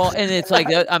 Come on. Well, and it's like,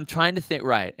 I'm trying to think,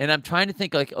 right. And I'm trying to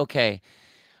think like, okay,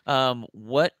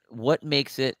 what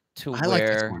makes it to I like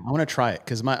this one. I want to try it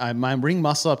because my ring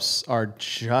muscle ups are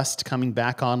just coming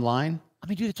back online. I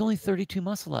mean, dude, it's only 32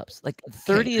 muscle ups. Like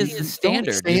 30 is the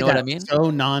standard. You know what I mean? So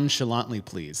nonchalantly,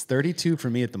 please. 32 for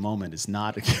me at the moment is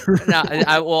not.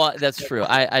 Well, that's true.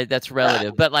 That's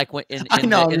relative. But like in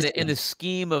the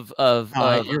scheme of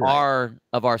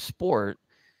our sport,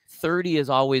 30 has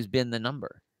always been the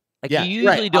number. Like you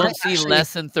usually don't see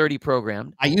less than 30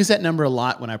 programmed. I use that number a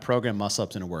lot when I program muscle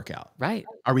ups in a workout. Right.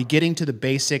 Are we getting to the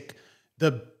basic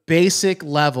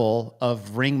level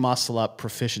of ring muscle up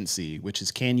proficiency, which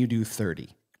is can you do 30?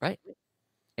 Right.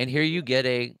 And here you get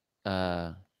you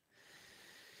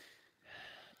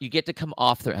get to come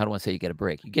off the, how do I want to say you get a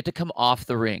break? You get to come off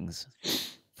the rings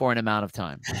for an amount of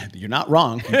time. You're not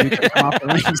wrong. You do get to come off the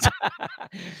rings.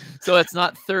 So it's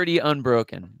not 30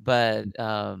 unbroken, but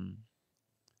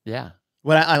yeah.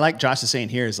 What I like Josh is saying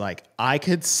here is like, I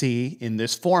could see in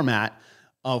this format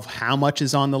of how much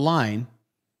is on the line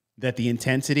that the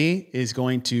intensity is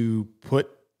going to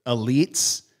put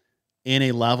elites in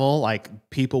a level like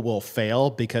people will fail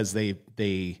because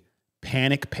they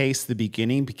panic pace the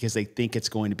beginning because they think it's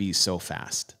going to be so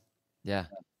fast. Yeah.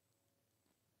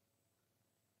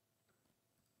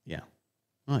 Yeah.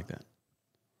 I like that.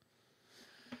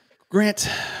 Grant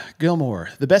Gilmore,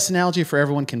 the best analogy for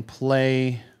everyone can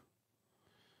play,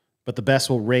 but the best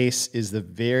will race is the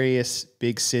various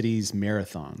big cities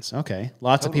marathons. Okay.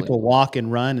 Lots of people walk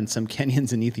and run, and some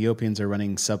Kenyans and Ethiopians are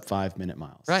running sub 5 minute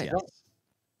miles. Right. Yes.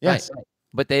 Yes. Right.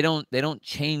 But they don't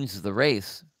change the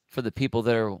race for the people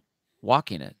that are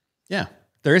walking it. Yeah.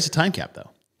 There is a time cap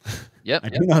though. Yep. I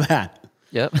do know that.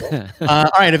 Yep. All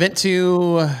right. Event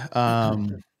 2.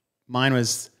 Mine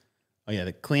was,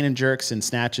 the clean and jerks and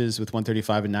snatches with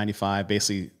 135 and 95,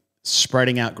 basically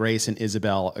spreading out Grace and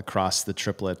Isabel across the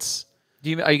triplets. Are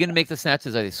you going to make the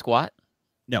snatches? Are they squat?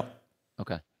 No.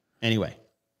 Okay. Anyway.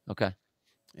 I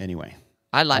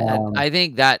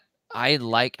think that I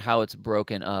like how it's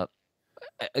broken up.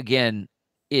 Again,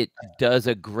 it does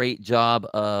a great job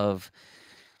of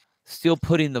still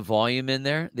putting the volume in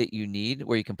there that you need,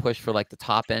 where you can push for like the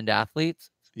top end athletes.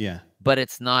 Yeah. But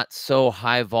it's not so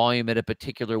high volume at a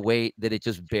particular weight that it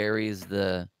just buries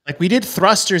the... Like we did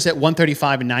thrusters at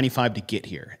 135 and 95 to get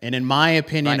here. And in my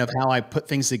opinion of how I put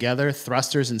things together,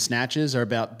 thrusters and snatches are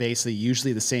about basically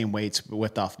usually the same weights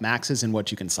with off maxes and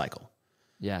what you can cycle.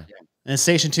 Yeah. And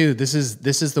station 2, this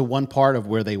is the one part of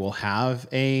where they will have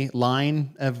a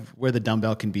line of where the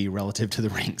dumbbell can be relative to the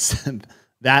rings.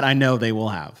 That I know they will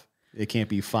have. It can't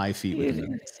be 5 feet.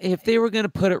 If they were going to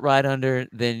put it right under,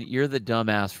 then you're the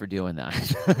dumbass for doing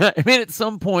that. I mean, at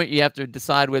some point you have to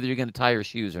decide whether you're going to tie your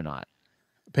shoes or not.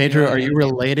 Pedro, are you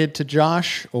related to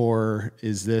Josh, or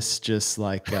is this just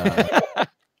like,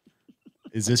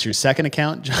 is this your second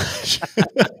account, Josh?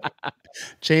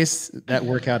 Chase, that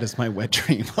workout is my wet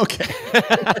dream. Okay.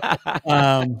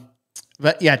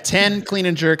 But yeah, 10 clean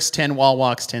and jerks, 10 wall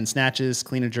walks, 10 snatches,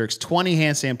 clean and jerks, 20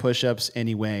 handstand push-ups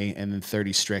anyway, and then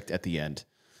 30 strict at the end.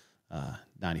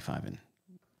 95 and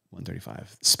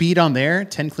 135. Speed on there,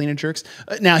 10 clean and jerks.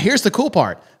 Now, here's the cool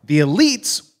part. The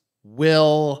elites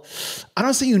will, I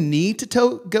don't say you need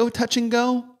to go touch and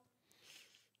go.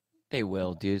 They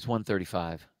will, dude. It's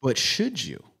 135. But should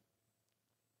you?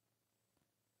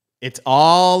 It's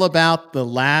all about the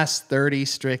last 30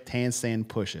 strict handstand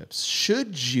push-ups.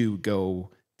 Should you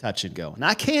go touch and go?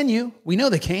 Not can you. We know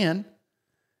they can.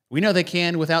 We know they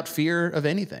can without fear of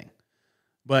anything.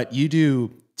 But you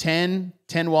do 10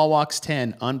 wall walks,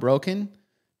 10 unbroken,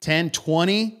 10,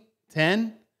 20,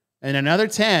 10, and another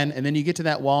 10, and then you get to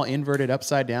that wall inverted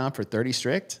upside down for 30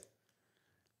 strict.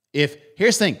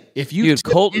 Here's the thing, if you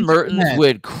Colton Mertens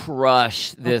would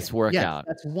crush this workout. Yeah,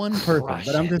 that's one person.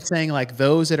 But I'm just saying, like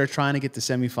those that are trying to get to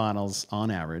semifinals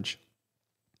on average,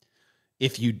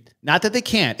 not that they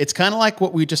can't, it's kind of like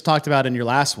what we just talked about in your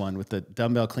last one with the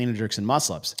dumbbell clean and jerks and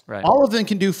muscle ups. Right. All of them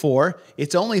can do 4.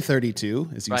 It's only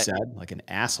 32, as you said, like an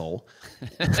asshole.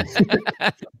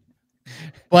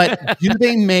 But do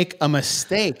they make a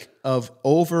mistake of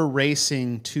over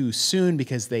racing too soon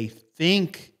because they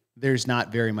think there's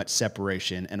not very much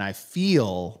separation, and I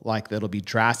feel like that'll be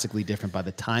drastically different by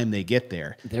the time they get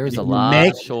there. There's a lot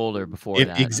of shoulder before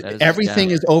that. Everything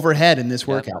is overhead in this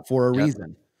workout for a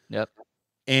reason. Yep.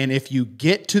 And if you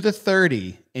get to the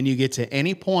 30 and you get to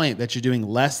any point that you're doing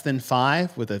less than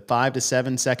 5 with a 5 to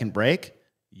 7 second break,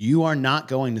 you are not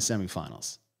going to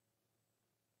semifinals.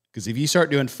 Because if you start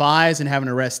doing 5s and having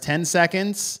to rest 10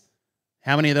 seconds,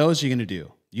 how many of those are you going to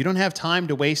do? You don't have time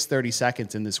to waste 30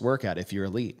 seconds in this workout if you're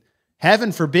elite.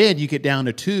 Heaven forbid you get down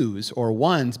to 2s or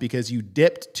 1s because you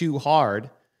dipped too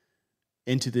hard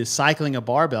into the cycling a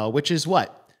barbell, which is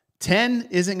what? 10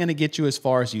 isn't going to get you as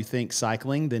far as you think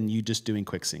cycling than you just doing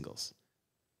quick singles.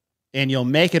 And you'll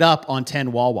make it up on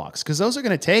 10 wall walks because those are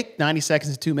going to take 90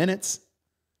 seconds to 2 minutes.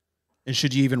 And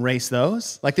should you even race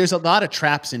those? Like there's a lot of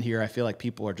traps in here. I feel like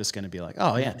people are just going to be like,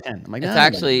 oh yeah, 10. I'm like,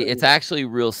 it's actually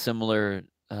real similar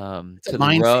to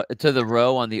the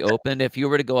row on the open. If you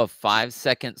were to go a 5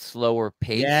 second slower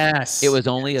pace, it was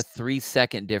only a 3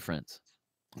 second difference.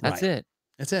 That's it.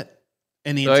 That's it.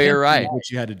 And the you're right.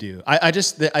 What you had to do. I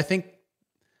think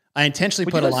I intentionally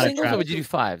put a lot of traps. Or would you do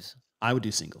 5s? I would do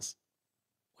singles.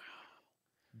 Wow.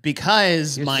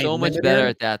 Because you're so much better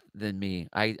at that than me.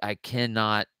 I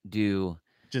cannot do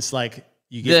just like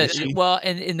you get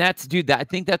and that's I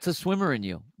think that's a swimmer in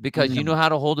you because you know how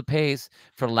to hold a pace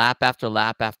for lap after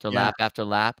lap after lap after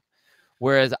lap.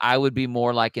 Whereas I would be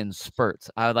more like in spurts.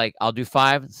 I'll do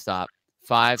 5, stop,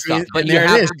 5, stop. But there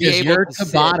it is, because you're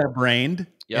Tabata brained.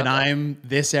 and I'm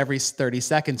this every 30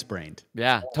 seconds brained.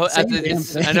 Yeah. Same damn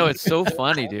thing. I know, it's so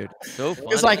funny, dude. It's so funny.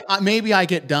 It's like maybe I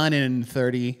get done in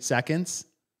 30 seconds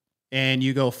and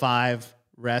you go 5,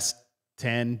 rest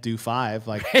 10, do 5.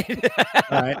 Like,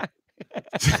 all right.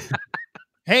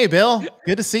 Hey, Bill,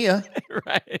 good to see you.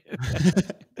 Right.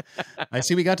 I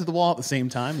see we got to the wall at the same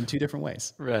time in 2 different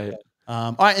ways. Right.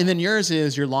 All right. And then yours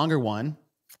is your longer one.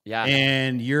 Yeah.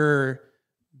 And your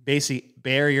basic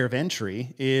barrier of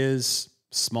entry is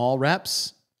small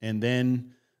reps and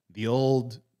then the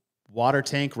old water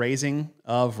tank raising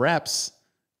of reps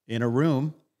in a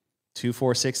room, 2,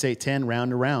 4, 6, 8, 10,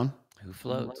 round to round. Who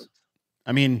floats?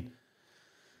 I mean,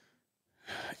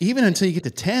 even until you get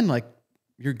to 10, like,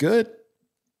 you're good.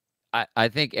 I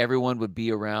think everyone would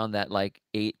be around that like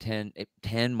 8,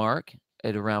 10 mark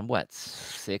at around what,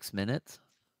 6 minutes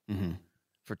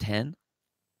for 10.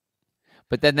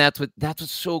 But then that's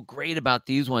what's so great about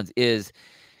these ones is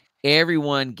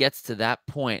everyone gets to that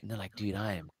point and they're like, dude,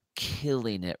 I am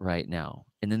killing it right now.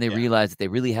 And then they realize that they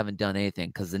really haven't done anything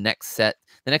because the next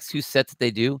 2 sets that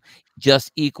they do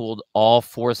just equaled all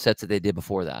 4 sets that they did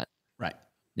before that. Right.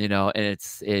 You know, and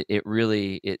it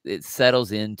really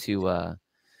settles into a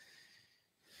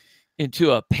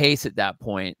pace at that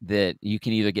point that you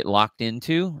can either get locked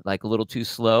into like a little too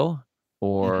slow,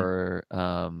 or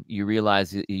you realize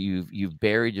that you've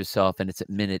buried yourself and it's at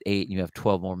minute 8 and you have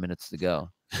 12 more minutes to go.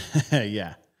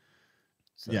 Yeah.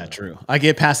 So, yeah, true. I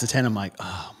get past the 10, I'm like,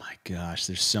 oh my gosh,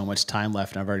 there's so much time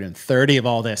left, and I've already done 30 of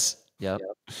all this. Yep.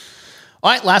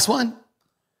 All right, last one.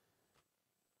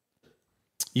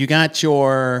 You got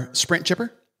your sprint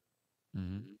chipper,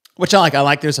 which I like. I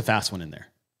like there's a fast one in there.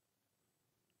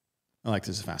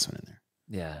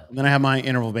 Yeah. And then I have my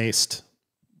interval-based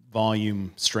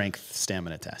volume, strength,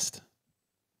 stamina test.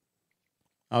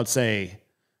 I would say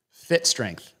fit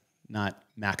strength, not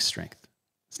max strength.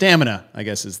 Stamina, I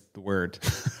guess, is the word.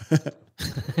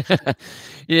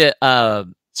 Yeah.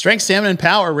 Strength, stamina, and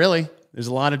power, really. There's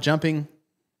a lot of jumping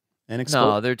and exposure.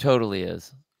 No, there totally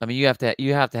is. I mean, you have to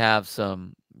have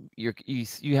some. You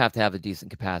have to have a decent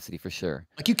capacity for sure.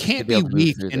 Like, you can't be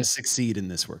weak and succeed in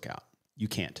this workout. You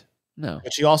can't. No.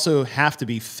 But you also have to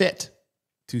be fit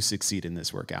to succeed in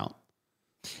this workout.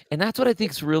 And that's what I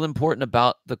think is real important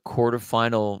about the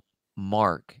quarterfinal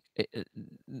mark.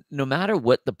 No matter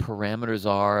what the parameters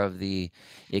are of it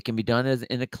can be done as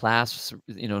in a class,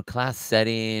 class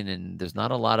setting, and there's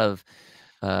not a lot of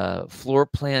floor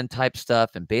plan type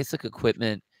stuff and basic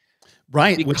equipment.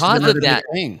 Right. Because of that,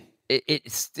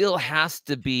 it still has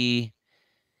to be,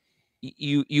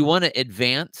 you want to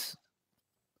advance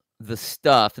the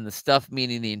stuff, and the stuff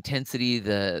meaning the intensity,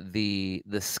 the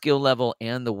skill level,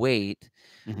 and the weight.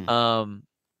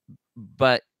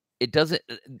 But it doesn't,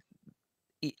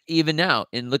 even now,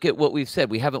 and look at what we've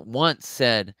said. We haven't once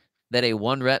said that a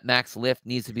 1 rep max lift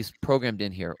needs to be programmed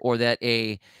in here, or that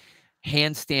a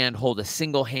handstand hold, a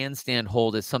single handstand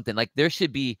hold, is something like it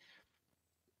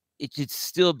should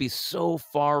still be so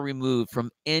far removed from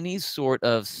any sort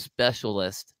of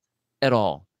specialist at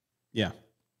all. Yeah.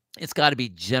 It's got to be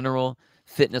general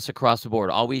fitness across the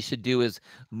board. All we should do is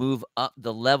move up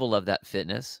the level of that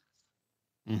fitness.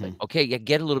 Like, okay, yeah,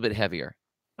 get a little bit heavier.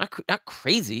 Not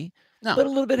crazy, but a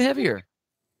little bit heavier.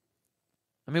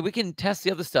 I mean, we can test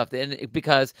the other stuff then,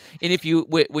 because if you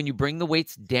when you bring the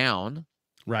weights down,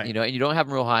 right, and you don't have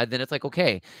them real high, then it's like,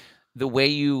 okay, the way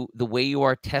you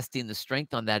are testing the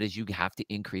strength on that is you have to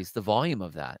increase the volume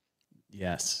of that.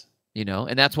 Yes.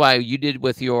 And that's why you did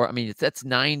with your, I mean, that's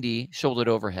 90 shoulder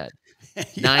to overhead.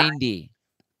 90.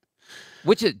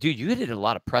 Which is, dude, you did a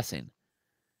lot of pressing.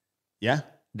 Yeah.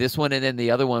 This one, and then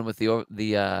the other one with the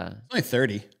only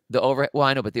 30. The overhead, well,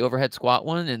 I know, but the overhead squat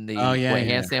one and the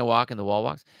handstand walk and the wall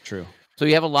walks. True. So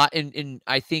you have a lot, and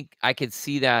I think I could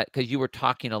see that because you were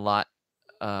talking a lot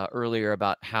earlier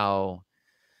about how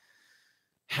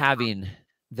having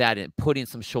that and putting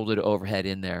some shoulder to overhead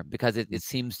in there, because it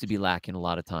seems to be lacking a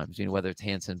lot of times, whether it's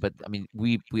handstand, but I mean,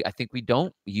 I think we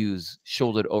don't use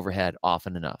shoulder to overhead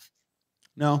often enough.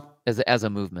 No. As a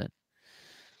movement.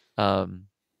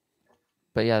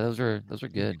 But yeah, those are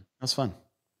good. That's fun.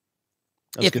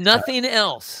 If nothing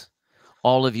else,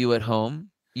 all of you at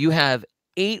home, you have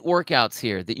 8 workouts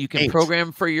here that you can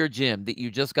program for your gym that you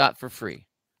just got for free.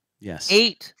 Yes.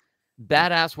 8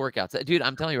 badass workouts. Dude,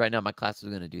 I'm telling you right now, my class is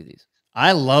going to do these.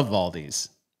 I love all these.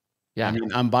 Yeah. I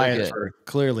mean, I'm biased for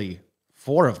clearly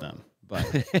 4 of them, but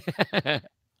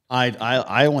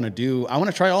I want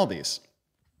to try all these.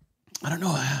 I don't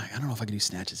know if I can do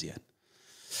snatches yet.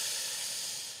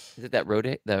 Is it that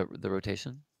the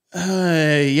rotation?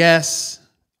 Yes.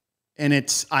 And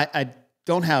it's I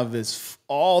don't have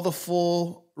all the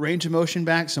full range of motion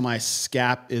back, so my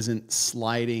scap isn't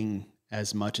sliding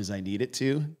as much as I need it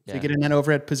to get in that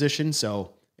overhead position.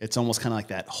 So it's almost kind of like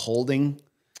that holding.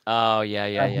 Oh, yeah.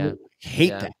 I hate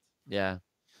that. Yeah.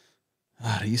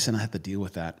 I used to not have to deal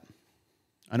with that.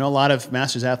 I know a lot of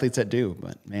masters athletes that do,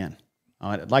 but man,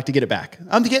 I'd like to get it back.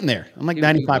 I'm getting there. I'm like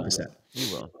 95%.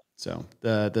 You will. So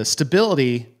the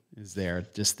stability is there,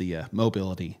 just the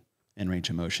mobility and range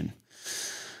of motion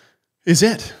is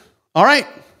it. All right.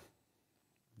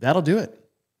 That'll do it.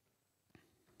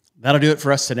 That'll do it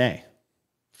for us today.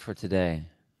 For today.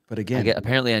 But again,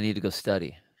 apparently I need to go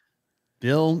study.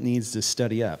 Bill needs to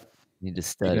study up. Need to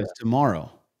study. Because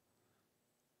tomorrow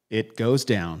it goes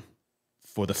down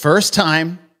for the first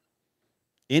time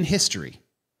in history.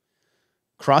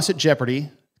 CrossFit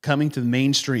Jeopardy coming to the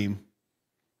mainstream.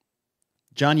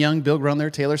 John Young, Bill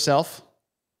Grundler, Taylor Self,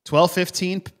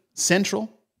 12:15 Central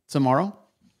tomorrow,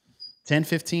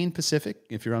 10:15 Pacific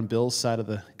if you're on Bill's side of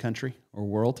the country or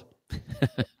world.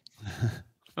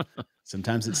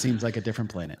 Sometimes it seems like a different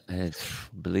planet.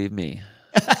 Believe me.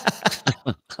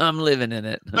 I'm living in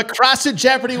it. But CrossFit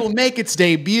Jeopardy will make its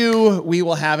debut. We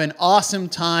will have an awesome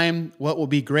time. What will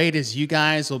be great is you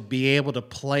guys will be able to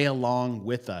play along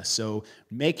with us. So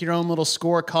make your own little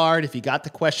scorecard. If you got the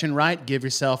question right, give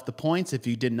yourself the points. If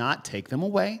you did not, take them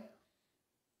away.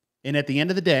 And at the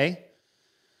end of the day,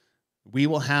 we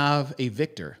will have a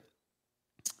victor.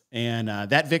 And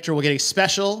that victor will get a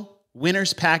special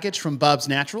winner's package from Bub's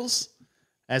Naturals,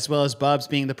 as well as Bub's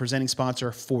being the presenting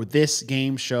sponsor for this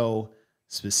game show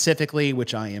specifically,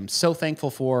 which I am so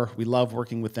thankful for. We love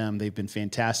working with them. They've been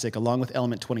fantastic, along with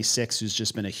Element 26, who's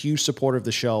just been a huge supporter of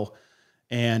the show.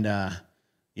 And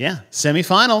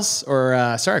quarterfinals.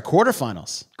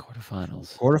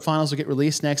 Quarterfinals will get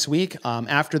released next week.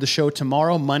 After the show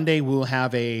tomorrow, Monday, we'll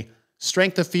have a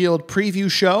Strength of Field preview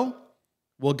show.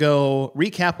 We'll go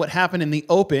recap what happened in the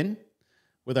Open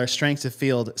with our Strength of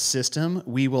Field system.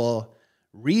 We will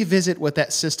revisit what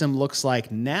that system looks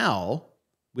like now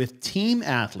with team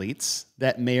athletes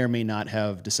that may or may not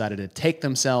have decided to take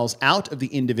themselves out of the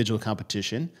individual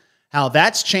competition, how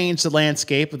that's changed the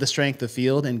landscape of the Strength of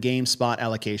Field and game spot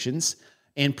allocations,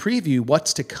 and preview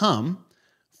what's to come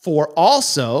for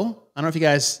also, I don't know if you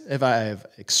guys, if I've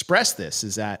expressed this,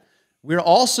 is that we're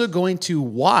also going to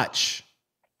watch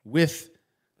with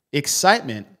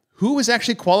excitement who is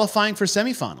actually qualifying for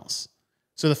semifinals.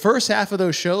 So the first half of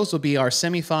those shows will be our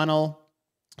semifinal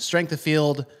Strength of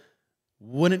Field,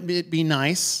 wouldn't it be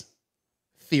nice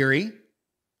theory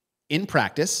in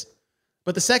practice.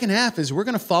 But the second half is we're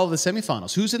going to follow the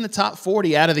semifinals. Who's in the top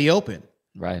 40 out of the Open?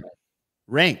 Right.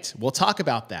 Ranked. We'll talk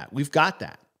about that. We've got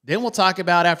that. Then we'll talk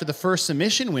about after the first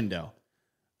submission window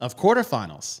of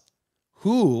quarterfinals,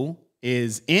 who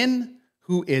is in,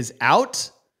 who is out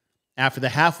after the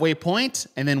halfway point,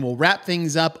 and then we'll wrap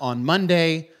things up on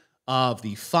Monday of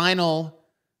the final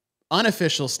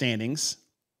unofficial standings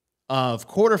of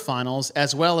quarterfinals,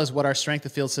 as well as what our Strength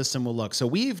of Field system will look. So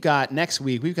we've got next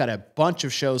week, we've got a bunch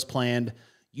of shows planned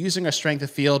using our Strength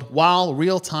of Field while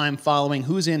real-time following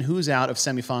who's in, who's out of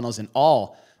semifinals in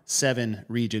all 7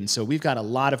 regions. So we've got a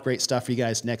lot of great stuff for you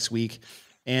guys next week.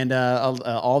 And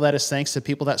all that is thanks to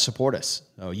people that support us.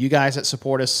 So you guys that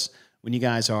support us, when you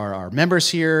guys are our members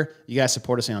here, you guys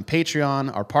support us on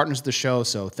Patreon, our partners of the show.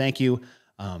 So thank you.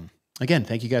 Again,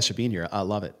 thank you guys for being here. I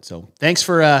love it. So thanks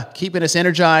for keeping us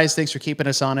energized. Thanks for keeping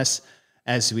us honest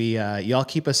as we, y'all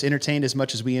keep us entertained as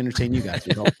much as we entertain you guys.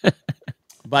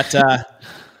 But, oh,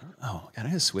 God, I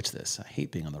gotta switch this. I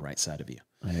hate being on the right side of you.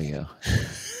 There you go.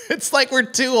 It's like we're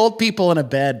 2 old people in a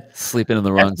bed. Sleeping on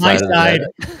the wrong side of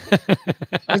the bed.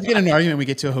 Let's get in an argument when we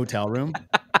get to a hotel room.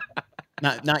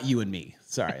 Not you and me.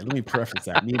 Sorry, let me preface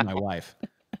that. Me and my wife.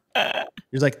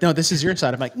 You're like, no, this is your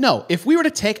side. I'm like, no, if we were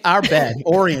to take our bed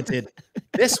oriented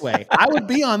this way, I would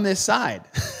be on this side.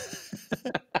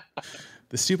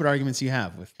 The stupid arguments you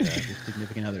have with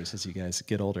significant others as you guys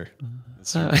get older.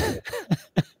 It's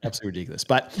absolutely ridiculous.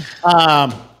 But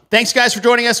thanks, guys, for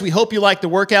joining us. We hope you like the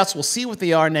workouts. We'll see what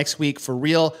they are next week for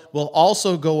real. We'll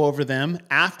also go over them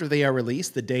after they are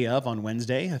released, the day of on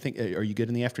Wednesday. I think, are you good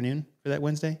in the afternoon for that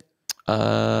Wednesday?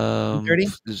 30?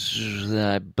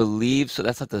 I believe so.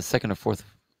 That's not the second or fourth.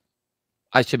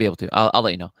 I should be able to. I'll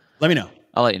let you know. Let me know.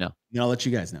 I'll let you know. And I'll let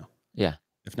you guys know. Yeah.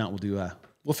 If not, we'll do.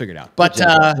 We'll figure it out. But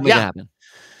yeah,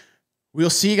 we'll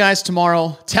see you guys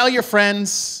tomorrow. Tell your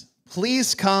friends.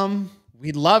 Please come.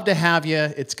 We'd love to have you.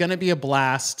 It's going to be a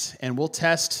blast, and we'll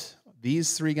test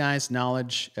these 3 guys'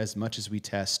 knowledge as much as we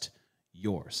test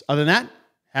yours. Other than that,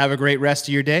 have a great rest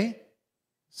of your day.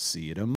 See you tomorrow.